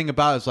weird thing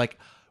about it, is like,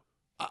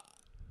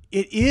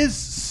 it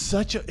is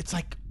it's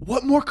like,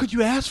 what more could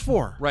you ask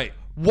for? Right.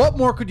 What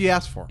more could you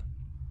ask for?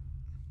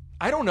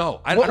 I don't know.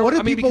 What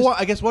do people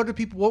want? I guess what would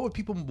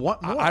people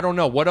want more? I don't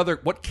know.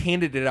 What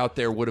candidate out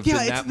there would have been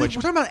that much?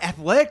 We're talking about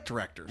athletic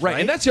directors,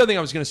 right? And that's the other thing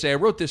I was going to say. I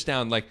wrote this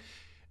down. Like,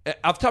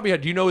 off the top of your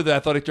head, do you know who the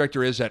athletic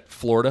director is at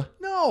Florida?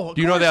 No.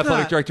 Do you know who the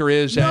athletic director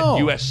is at No.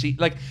 USC?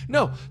 Like,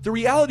 no. The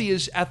reality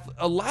is,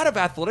 a lot of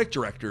athletic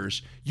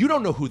directors, you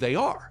don't know who they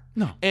are.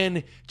 No.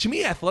 And to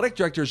me, athletic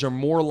directors are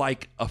more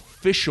like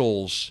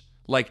officials.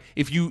 Like,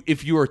 if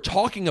you are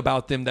talking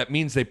about them, that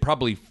means they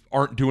probably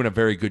aren't doing a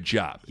very good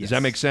job. Does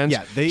that make sense?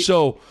 Yeah.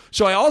 So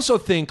I also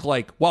think,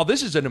 like, while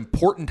this is an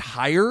important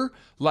hire,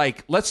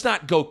 like, let's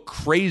not go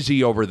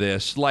crazy over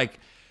this. Like,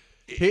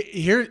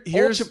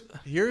 here's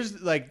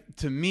like,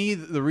 to me,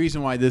 the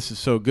reason why this is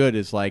so good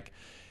is like,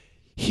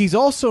 he's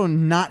also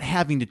not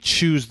having to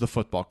choose the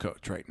football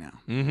coach right now.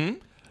 Mm-hmm.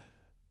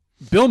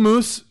 Bill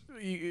Moose,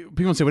 people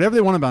can say whatever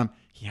they want about him.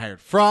 He hired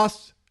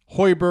Frost,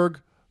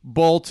 Hoiberg,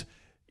 Bolt.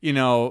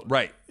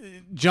 Right.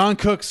 John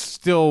Cook's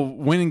still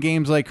winning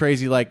games like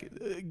crazy.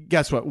 Like,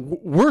 guess what?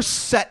 We're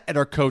set at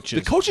our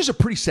coaches. The coaches are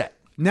pretty set.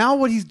 Now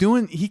what he's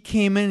doing, he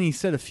came in and he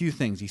said a few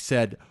things. He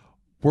said,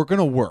 we're going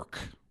to work.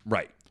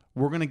 Right.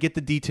 We're going to get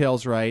the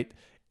details right,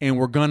 and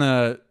we're going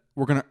to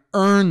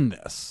earn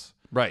this.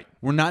 Right.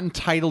 We're not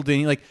entitled to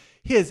any, like,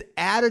 his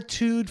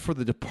attitude for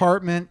the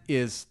department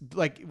is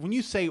like, when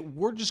you say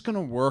we're just going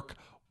to work,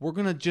 we're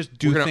going to just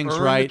do things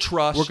right.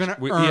 Trust. We're going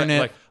to earn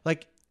it.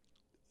 Like,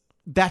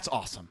 that's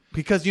awesome,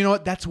 because you know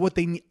what? That's what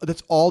they need.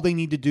 That's all they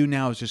need to do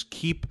now is just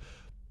keep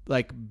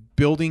like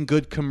building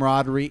good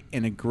camaraderie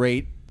and a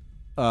great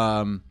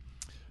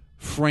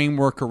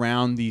framework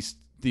around these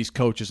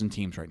coaches and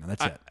teams right now.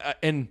 That's it.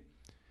 And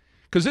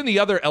because then the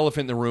other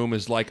elephant in the room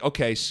is like,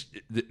 okay,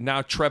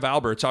 now Trev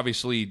Alberts,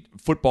 obviously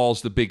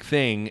football's the big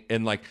thing,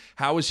 and like,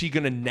 how is he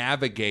going to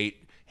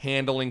navigate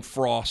handling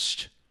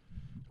Frost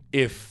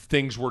if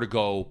things were to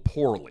go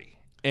poorly?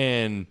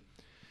 And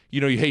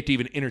you hate to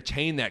even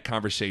entertain that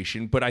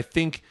conversation, but I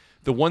think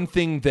the one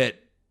thing that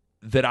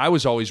I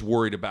was always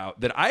worried about,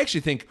 that I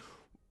actually think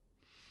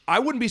I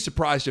wouldn't be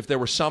surprised if there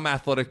were some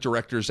athletic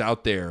directors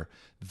out there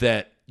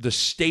that the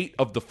state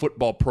of the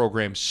football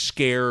program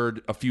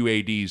scared a few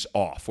ADs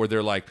off, where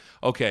they're like,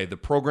 okay, the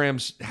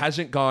program's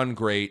hasn't gone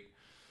great.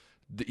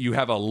 You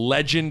have a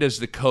legend as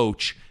the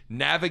coach,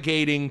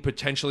 navigating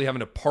potentially having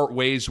to part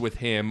ways with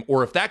him,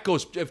 or if that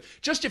goes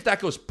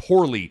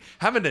poorly,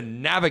 having to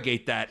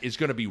navigate that is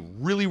going to be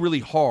really, really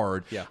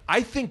hard. Yeah.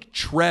 I think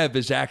Trev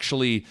is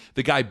actually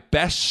the guy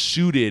best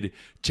suited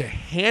to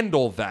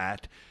handle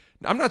that.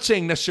 I'm not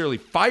saying necessarily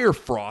fire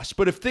Frost,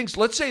 but if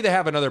let's say they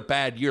have another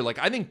bad year, like,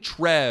 I think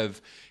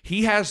Trev,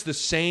 he has the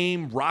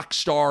same rock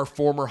star,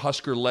 former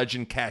Husker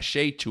legend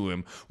cachet to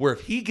him, where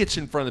if he gets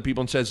in front of the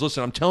people and says,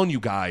 listen, I'm telling you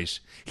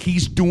guys,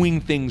 he's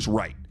doing things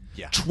right.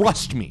 Yeah.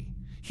 Trust me,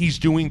 he's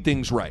doing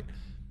things right.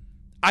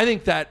 I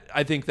think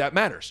that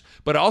matters.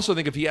 But I also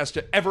think if he has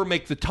to ever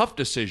make the tough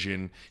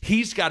decision,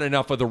 he's got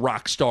enough of the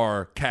rock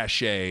star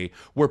cachet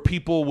where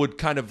people would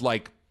kind of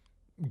like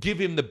give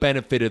him the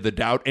benefit of the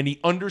doubt, and he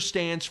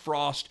understands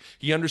Frost.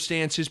 He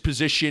understands his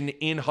position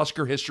in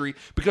Husker history,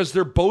 because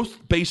they're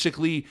both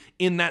basically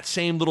in that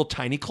same little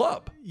tiny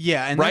club.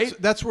 Yeah, and right?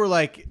 that's where,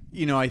 like,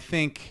 I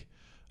think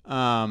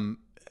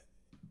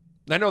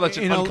I know that's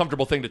an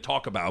uncomfortable thing to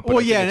talk about. But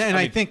well,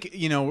 I think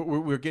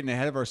we're getting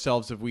ahead of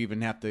ourselves if we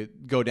even have to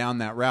go down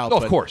that route. Oh,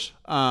 of course.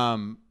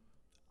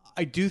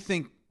 I do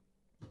think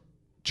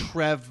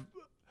Trev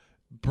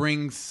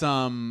brings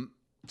some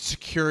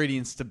security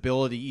and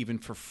stability even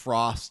for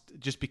Frost,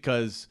 just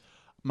because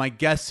my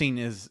guess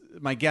is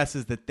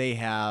that they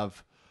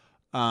have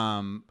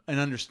an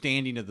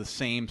understanding of the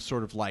same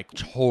sort of, like,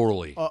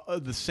 totally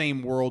the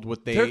same world.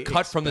 They're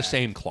cut from the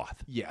same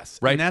cloth. Yes,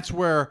 right. And that's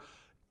where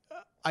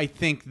I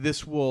think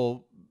this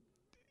will,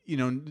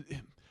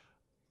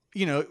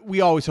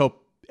 we always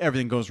hope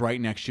everything goes right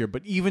next year,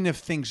 but even if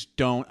things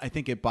don't, I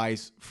think it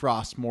buys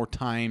Frost more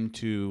time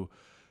to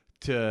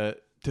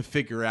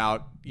figure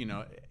out,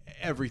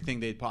 everything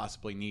they'd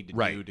possibly need to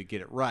do to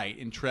get it right.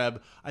 And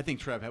I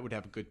think Trev would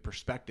have a good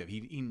perspective.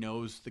 He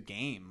knows the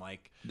game,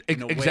 like,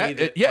 in a way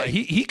that, yeah, like,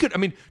 he could. I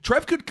mean,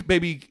 Trev could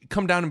maybe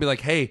come down and be like,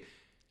 hey,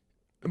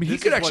 I mean, he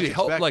could actually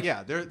help. Like,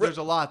 yeah, there's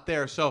a lot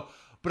there. So,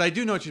 but I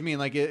do know what you mean.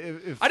 Like,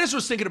 if I just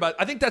was thinking about,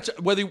 I think that's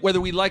whether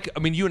we like. I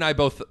mean, you and I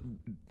both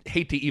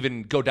hate to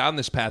even go down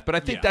this path, but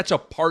I think that's a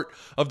part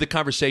of the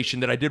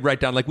conversation that I did write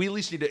down. Like, we at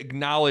least need to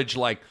acknowledge,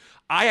 like,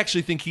 I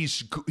actually think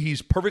he's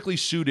perfectly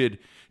suited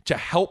to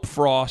help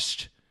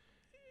Frost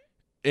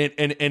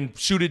and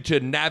suited to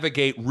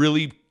navigate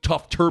really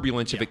tough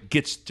turbulence if it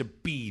gets to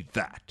be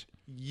that,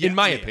 in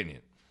my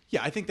opinion.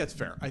 Yeah, I think that's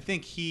fair. I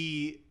think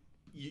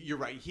you're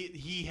right.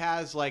 He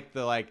has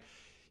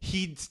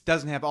he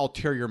doesn't have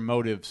ulterior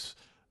motives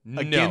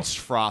against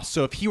Frost.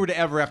 So if he were to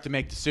ever have to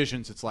make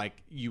decisions, it's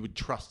like you would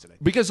trust it.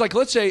 Because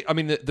let's say, I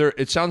mean,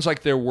 it sounds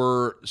like they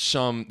were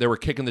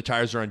kicking the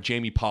tires around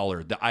Jamie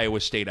Pollard, the Iowa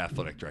State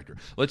athletic director.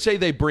 Let's say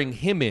they bring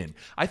him in.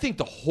 I think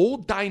the whole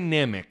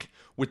dynamic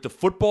with the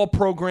football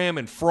program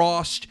and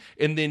Frost,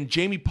 and then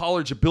Jamie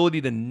Pollard's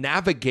ability to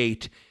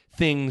navigate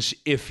things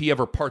if he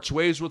ever parts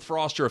ways with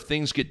Frost or if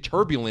things get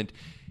turbulent,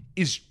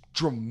 is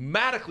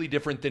dramatically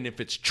different than if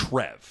it's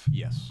Trev.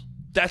 Yes.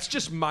 That's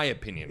just my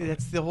opinion.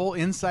 That's the whole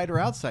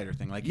insider-outsider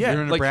thing. Like, yeah,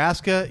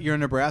 you're a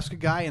Nebraska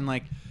guy,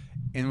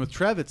 and with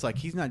Trev, it's like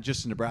he's not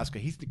just a Nebraska.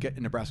 He's a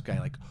Nebraska guy,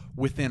 like,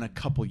 within a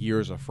couple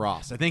years of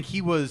Frost. I think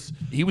he was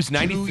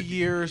 2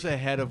 years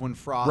ahead of when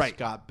Frost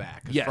got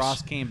back. Yes.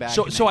 Frost came back.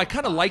 So I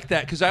kind of like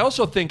that, because I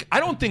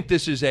don't think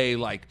this is a,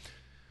 like,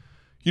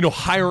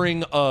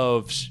 hiring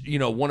of,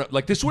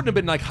 this wouldn't have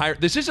been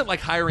this isn't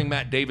like hiring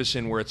Matt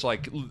Davison, where it's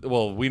like,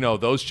 well, we know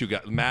those two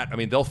guys. Matt, I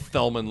mean, they'll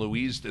Thelma and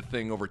Louise the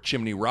thing over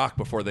Chimney Rock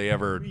before they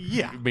ever.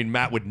 Yeah. I mean,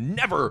 Matt would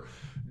never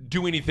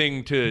do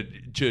anything to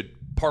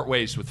part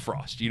ways with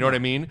Frost. You know what I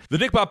mean? The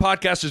Nick Bob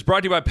Podcast is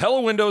brought to you by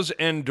Pella Windows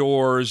and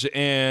Doors,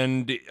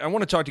 and I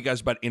want to talk to you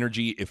guys about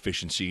energy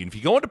efficiency. And if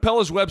you go into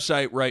Pella's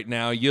website right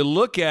now, you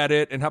look at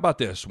it, and how about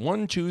this?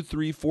 1, 2,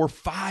 3, 4,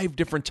 5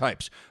 different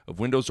types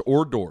of windows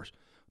or doors.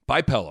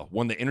 By Pella,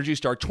 won the Energy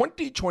Star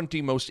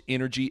 2020 Most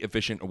Energy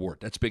Efficient Award.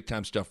 That's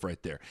big-time stuff right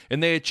there.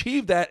 And they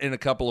achieved that in a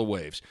couple of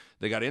ways.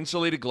 They got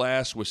insulated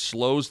glass, which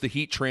slows the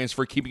heat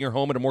transfer, keeping your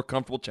home at a more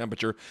comfortable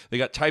temperature. They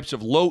got types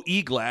of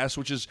low-E glass,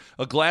 which is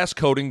a glass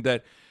coating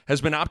that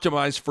has been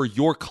optimized for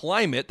your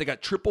climate. They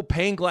got triple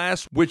pane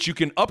glass, which you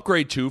can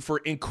upgrade to for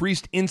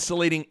increased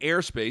insulating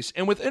airspace.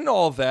 And within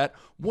all of that,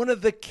 one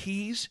of the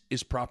keys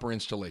is proper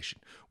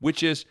installation,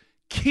 which is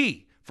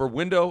key for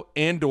window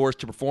and doors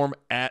to perform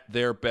at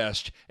their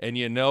best. And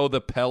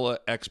the Pella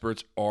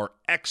experts are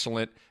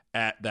excellent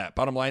at that.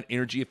 Bottom line,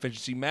 energy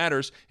efficiency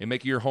matters in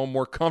making your home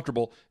more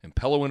comfortable, and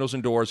Pella windows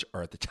and doors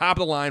are at the top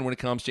of the line when it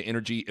comes to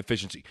energy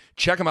efficiency.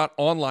 Check them out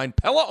online,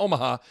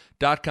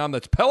 PellaOmaha.com.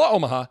 That's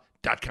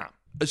PellaOmaha.com.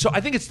 So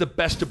I think it's the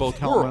best of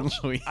both worlds.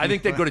 I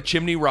think they go to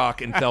Chimney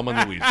Rock and Thelma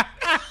and Louise.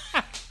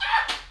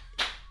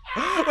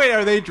 Wait,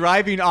 are they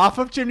driving off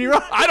of Chimney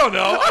Rock? I don't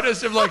know. I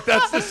just am like,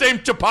 that's the same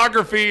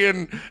topography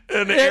and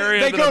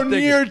area. They go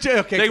near.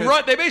 Okay,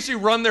 they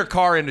basically run their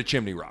car into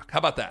Chimney Rock. How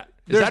about that?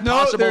 Is that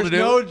possible to do?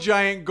 There's no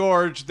giant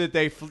gorge that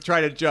they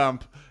try to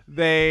jump.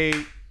 They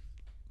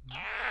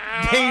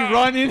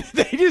run in.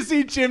 They just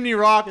see Chimney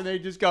Rock and they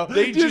just go.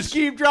 They just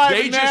keep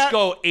driving. They just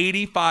go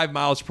 85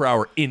 miles per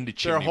hour into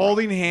Chimney Rock. They're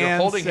holding hands. They're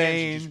holding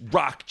hands. And just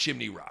rock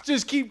Chimney Rock.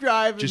 Just keep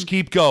driving. Just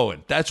keep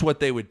going. That's what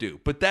they would do.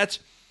 But that's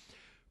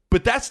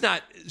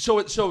not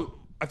so.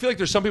 I feel like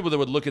there's some people that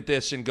would look at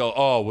this and go,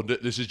 "Oh, well,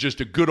 this is just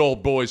a good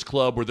old boys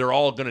club where they're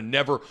all going to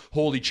never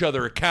hold each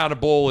other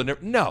accountable." And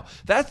no,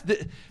 that's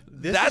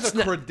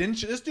a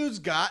credential. This dude's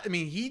got. I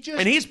mean,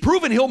 he's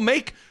proven he'll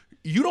make.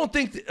 You don't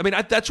think?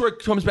 That's where it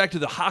comes back to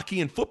the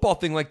hockey and football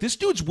thing. Like, this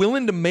dude's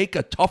willing to make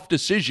a tough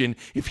decision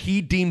if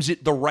he deems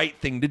it the right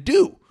thing to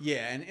do.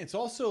 Yeah, and it's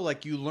also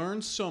like you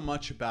learn so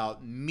much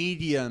about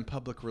media and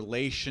public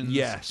relations.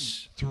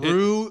 Yes,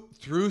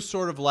 through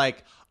sort of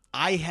like,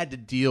 I had to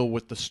deal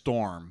with the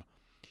storm.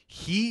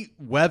 He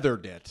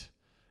weathered it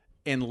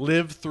and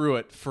lived through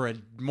it for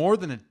more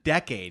than a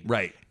decade.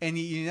 Right. And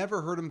you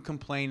never heard him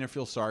complain or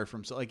feel sorry for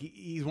himself. Like,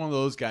 he's one of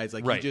those guys.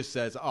 Like, right. He just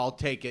says, I'll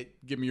take it.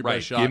 Give me your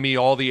best shot. Give me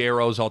all the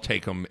arrows. I'll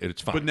take them.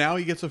 It's fine. But now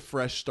he gets a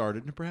fresh start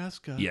at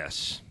Nebraska.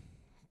 Yes.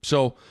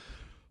 So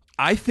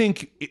I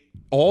think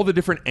all the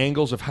different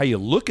angles of how you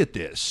look at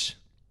this,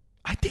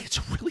 I think it's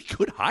a really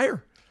good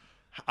hire.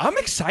 I'm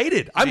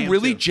excited. I'm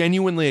really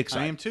genuinely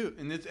excited. I am too.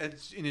 And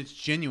it's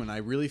genuine. I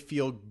really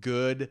feel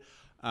good.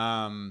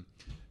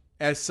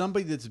 As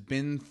somebody that's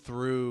been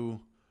through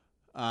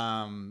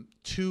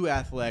 2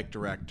 athletic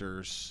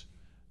directors,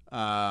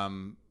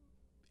 and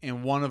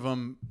one of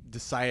them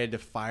decided to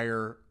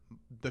fire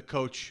the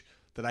coach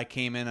that I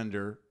came in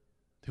under,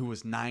 who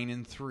was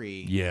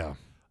 9-3. Yeah.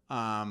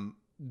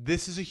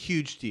 This is a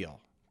huge deal.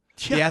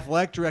 Yeah. The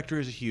athletic director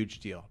is a huge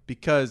deal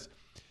because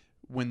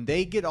when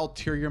they get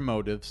ulterior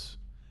motives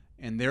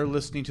and they're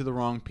listening to the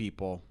wrong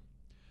people,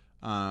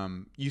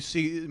 you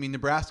see,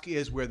 Nebraska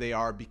is where they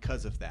are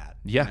because of that.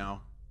 Yeah.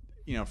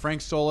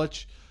 Frank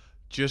Solich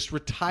just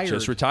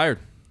retired.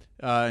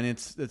 And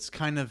it's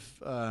kind of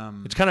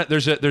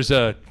there's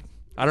a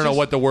I don't know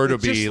what the word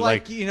would be,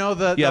 like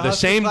the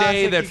same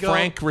day that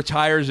Frank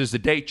retires is the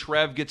day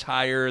Trev gets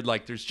hired.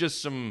 Like,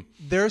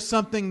 there's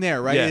something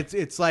there, right? Yeah.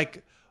 It's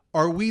like,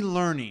 are we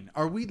learning?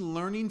 Are we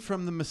learning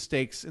from the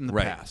mistakes in the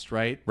past,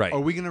 right? Right. Are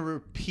we going to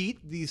repeat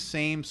these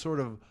same sort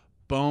of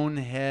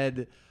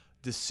bonehead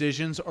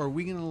decisions? Or are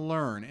we going to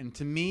learn? And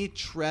to me,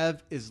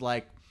 Trev is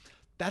like,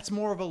 that's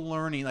more of a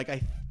learning.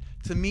 Like,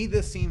 to me,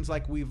 this seems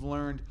like we've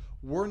learned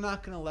we're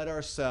not going to let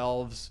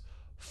ourselves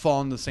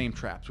fall into the same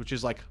traps, which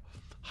is like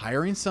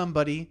hiring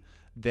somebody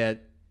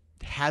that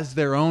has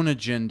their own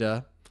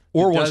agenda,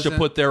 or wants to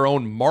put their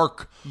own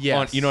mark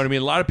on. You know what I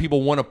mean? A lot of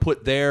people want to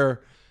put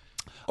their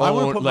own, I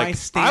want to put my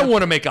stamp. I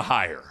want to make a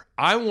hire.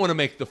 I want to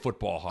make the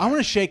football hire. I want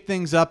to shake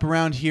things up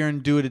around here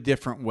and do it a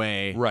different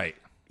way. Right.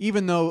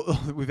 Even though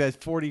we've had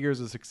 40 years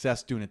of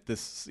success doing it,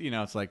 it's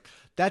like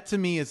that to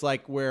me is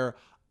like where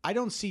I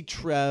don't see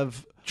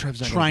Trev's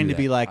trying to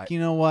be like, you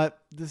know what,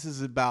 this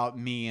is about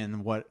me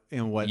and what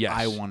Yes.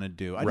 I want to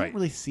do. I don't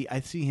really see.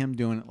 I see him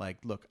doing it like,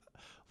 look,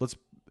 let's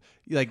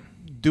like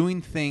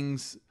doing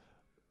things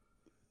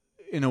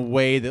in a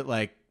way that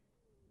like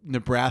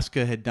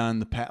Nebraska had done in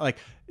the past. Like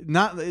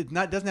it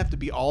doesn't have to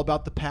be all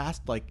about the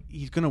past. Like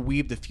he's going to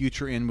weave the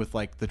future in with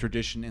like the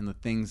tradition and the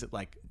things that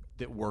like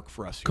that work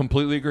for us here.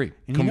 Completely agree.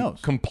 And he knows.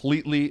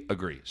 Completely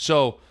agree.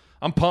 So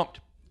I'm pumped.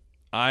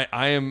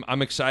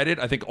 I'm excited.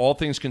 I think all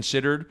things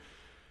considered,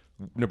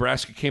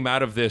 Nebraska came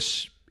out of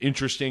this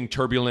interesting,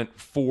 turbulent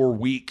 4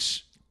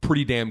 weeks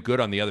pretty damn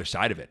good on the other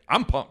side of it.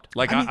 I'm pumped.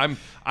 Like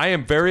I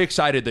am very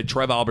excited that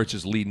Trev Alberts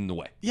is leading the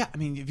way. Yeah, I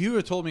mean, if you would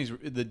have told me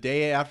the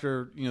day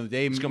after, the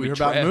day we heard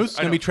Trev. about Moose, it's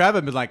going to be Trev,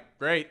 I'd be like,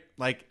 great.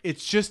 Like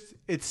it's safe.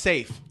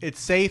 It's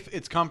safe.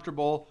 It's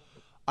comfortable.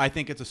 I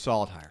think it's a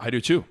solid hire. I do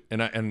too.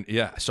 And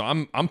yeah, so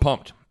I'm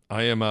pumped.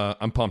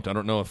 I'm pumped. I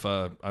don't know if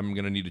I'm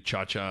going to need to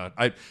cha-cha.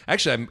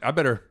 I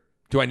better.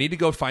 Do I need to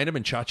go find him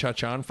and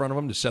cha-cha-cha in front of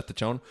him to set the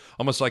tone?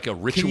 Almost like a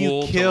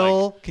ritual.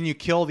 Can you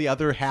kill the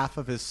other half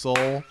of his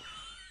soul?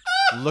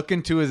 Look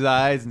into his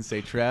eyes and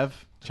say,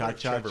 Trev,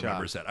 cha-cha-cha. Trev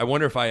remembers that. I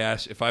wonder if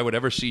I would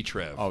ever see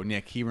Trev. Oh,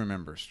 Nick, he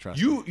remembers.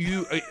 Trust me.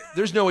 You.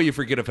 There's no way you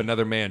forget if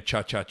another man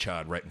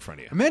cha-cha-cha'd right in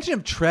front of you. Imagine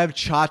if Trev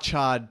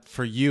cha-cha'd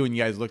for you and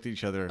you guys looked at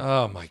each other.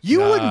 Oh, my God. You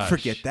wouldn't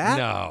forget that.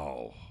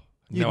 No.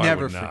 You'd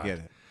never forget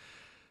it.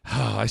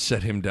 Oh, I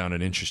set him down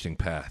an interesting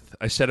path.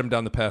 I set him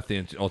down the path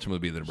to ultimately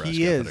be the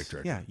Nebraska athletic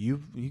director. Yeah,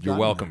 You're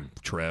welcome,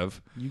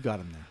 Trev. You got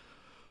him there.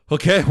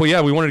 Okay, well,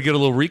 yeah, we wanted to get a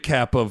little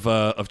recap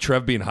of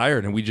Trev being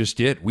hired, and we just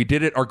did. We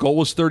did it. Our goal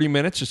was 30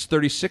 minutes. It's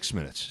 36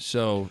 minutes.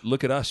 So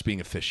look at us being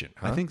efficient.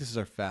 Huh? I think this is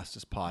our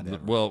fastest pod ever.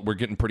 Well, we're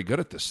getting pretty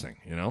good at this thing,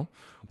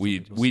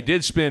 We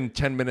did spend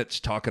 10 minutes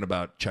talking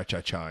about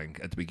cha-cha-chaing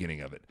at the beginning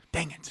of it.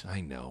 Dang it.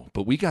 I know,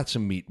 but we got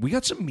some meat. We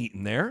got some meat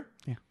in there.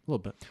 Yeah, a little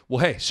bit.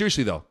 Well, hey,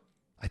 seriously, though.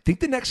 I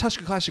think the next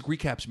Husker Classic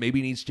recaps maybe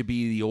needs to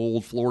be the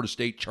old Florida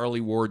State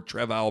Charlie Ward,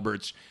 Trev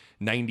Alberts,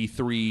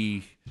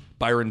 93,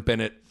 Byron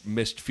Bennett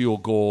missed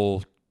field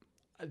goal.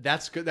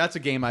 That's good. That's a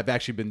game I've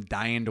actually been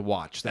dying to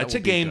watch. That's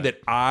a game that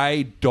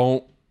I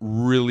don't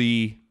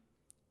really.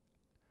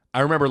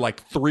 I remember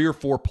like 3 or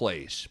 4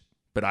 plays,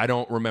 but I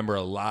don't remember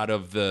a lot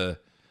of that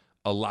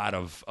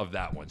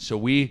one. So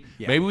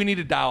maybe we need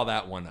to dial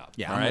that one up.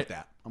 Yeah, all I'm right? with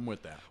that. I'm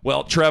with that.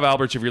 Well, Trev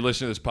Alberts, if you're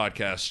listening to this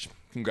podcast,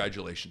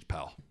 congratulations,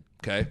 pal.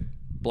 Okay,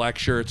 black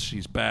shirts.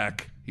 He's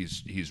back.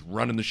 He's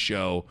running the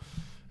show,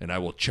 and I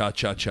will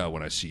cha-cha-cha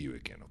when I see you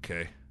again.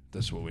 Okay,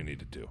 that's what we need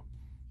to do.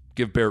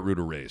 Give Barrett Ruud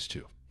a raise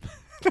too.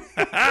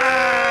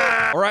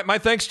 All right, my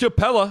thanks to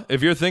Pella.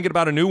 If you're thinking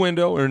about a new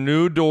window or a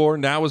new door,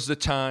 now is the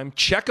time.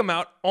 Check them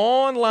out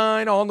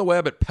online on the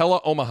web at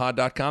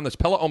PellaOmaha.com. That's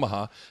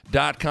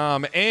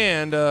PellaOmaha.com.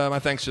 And my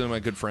thanks to my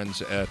good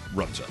friends at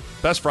Runza.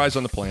 Best fries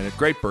on the planet,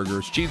 great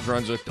burgers, cheese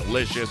Runza,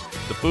 delicious.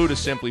 The food is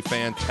simply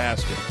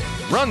fantastic.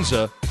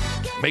 Runza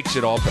makes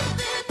it all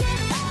better.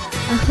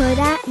 A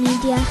Huda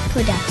Media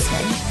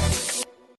Production.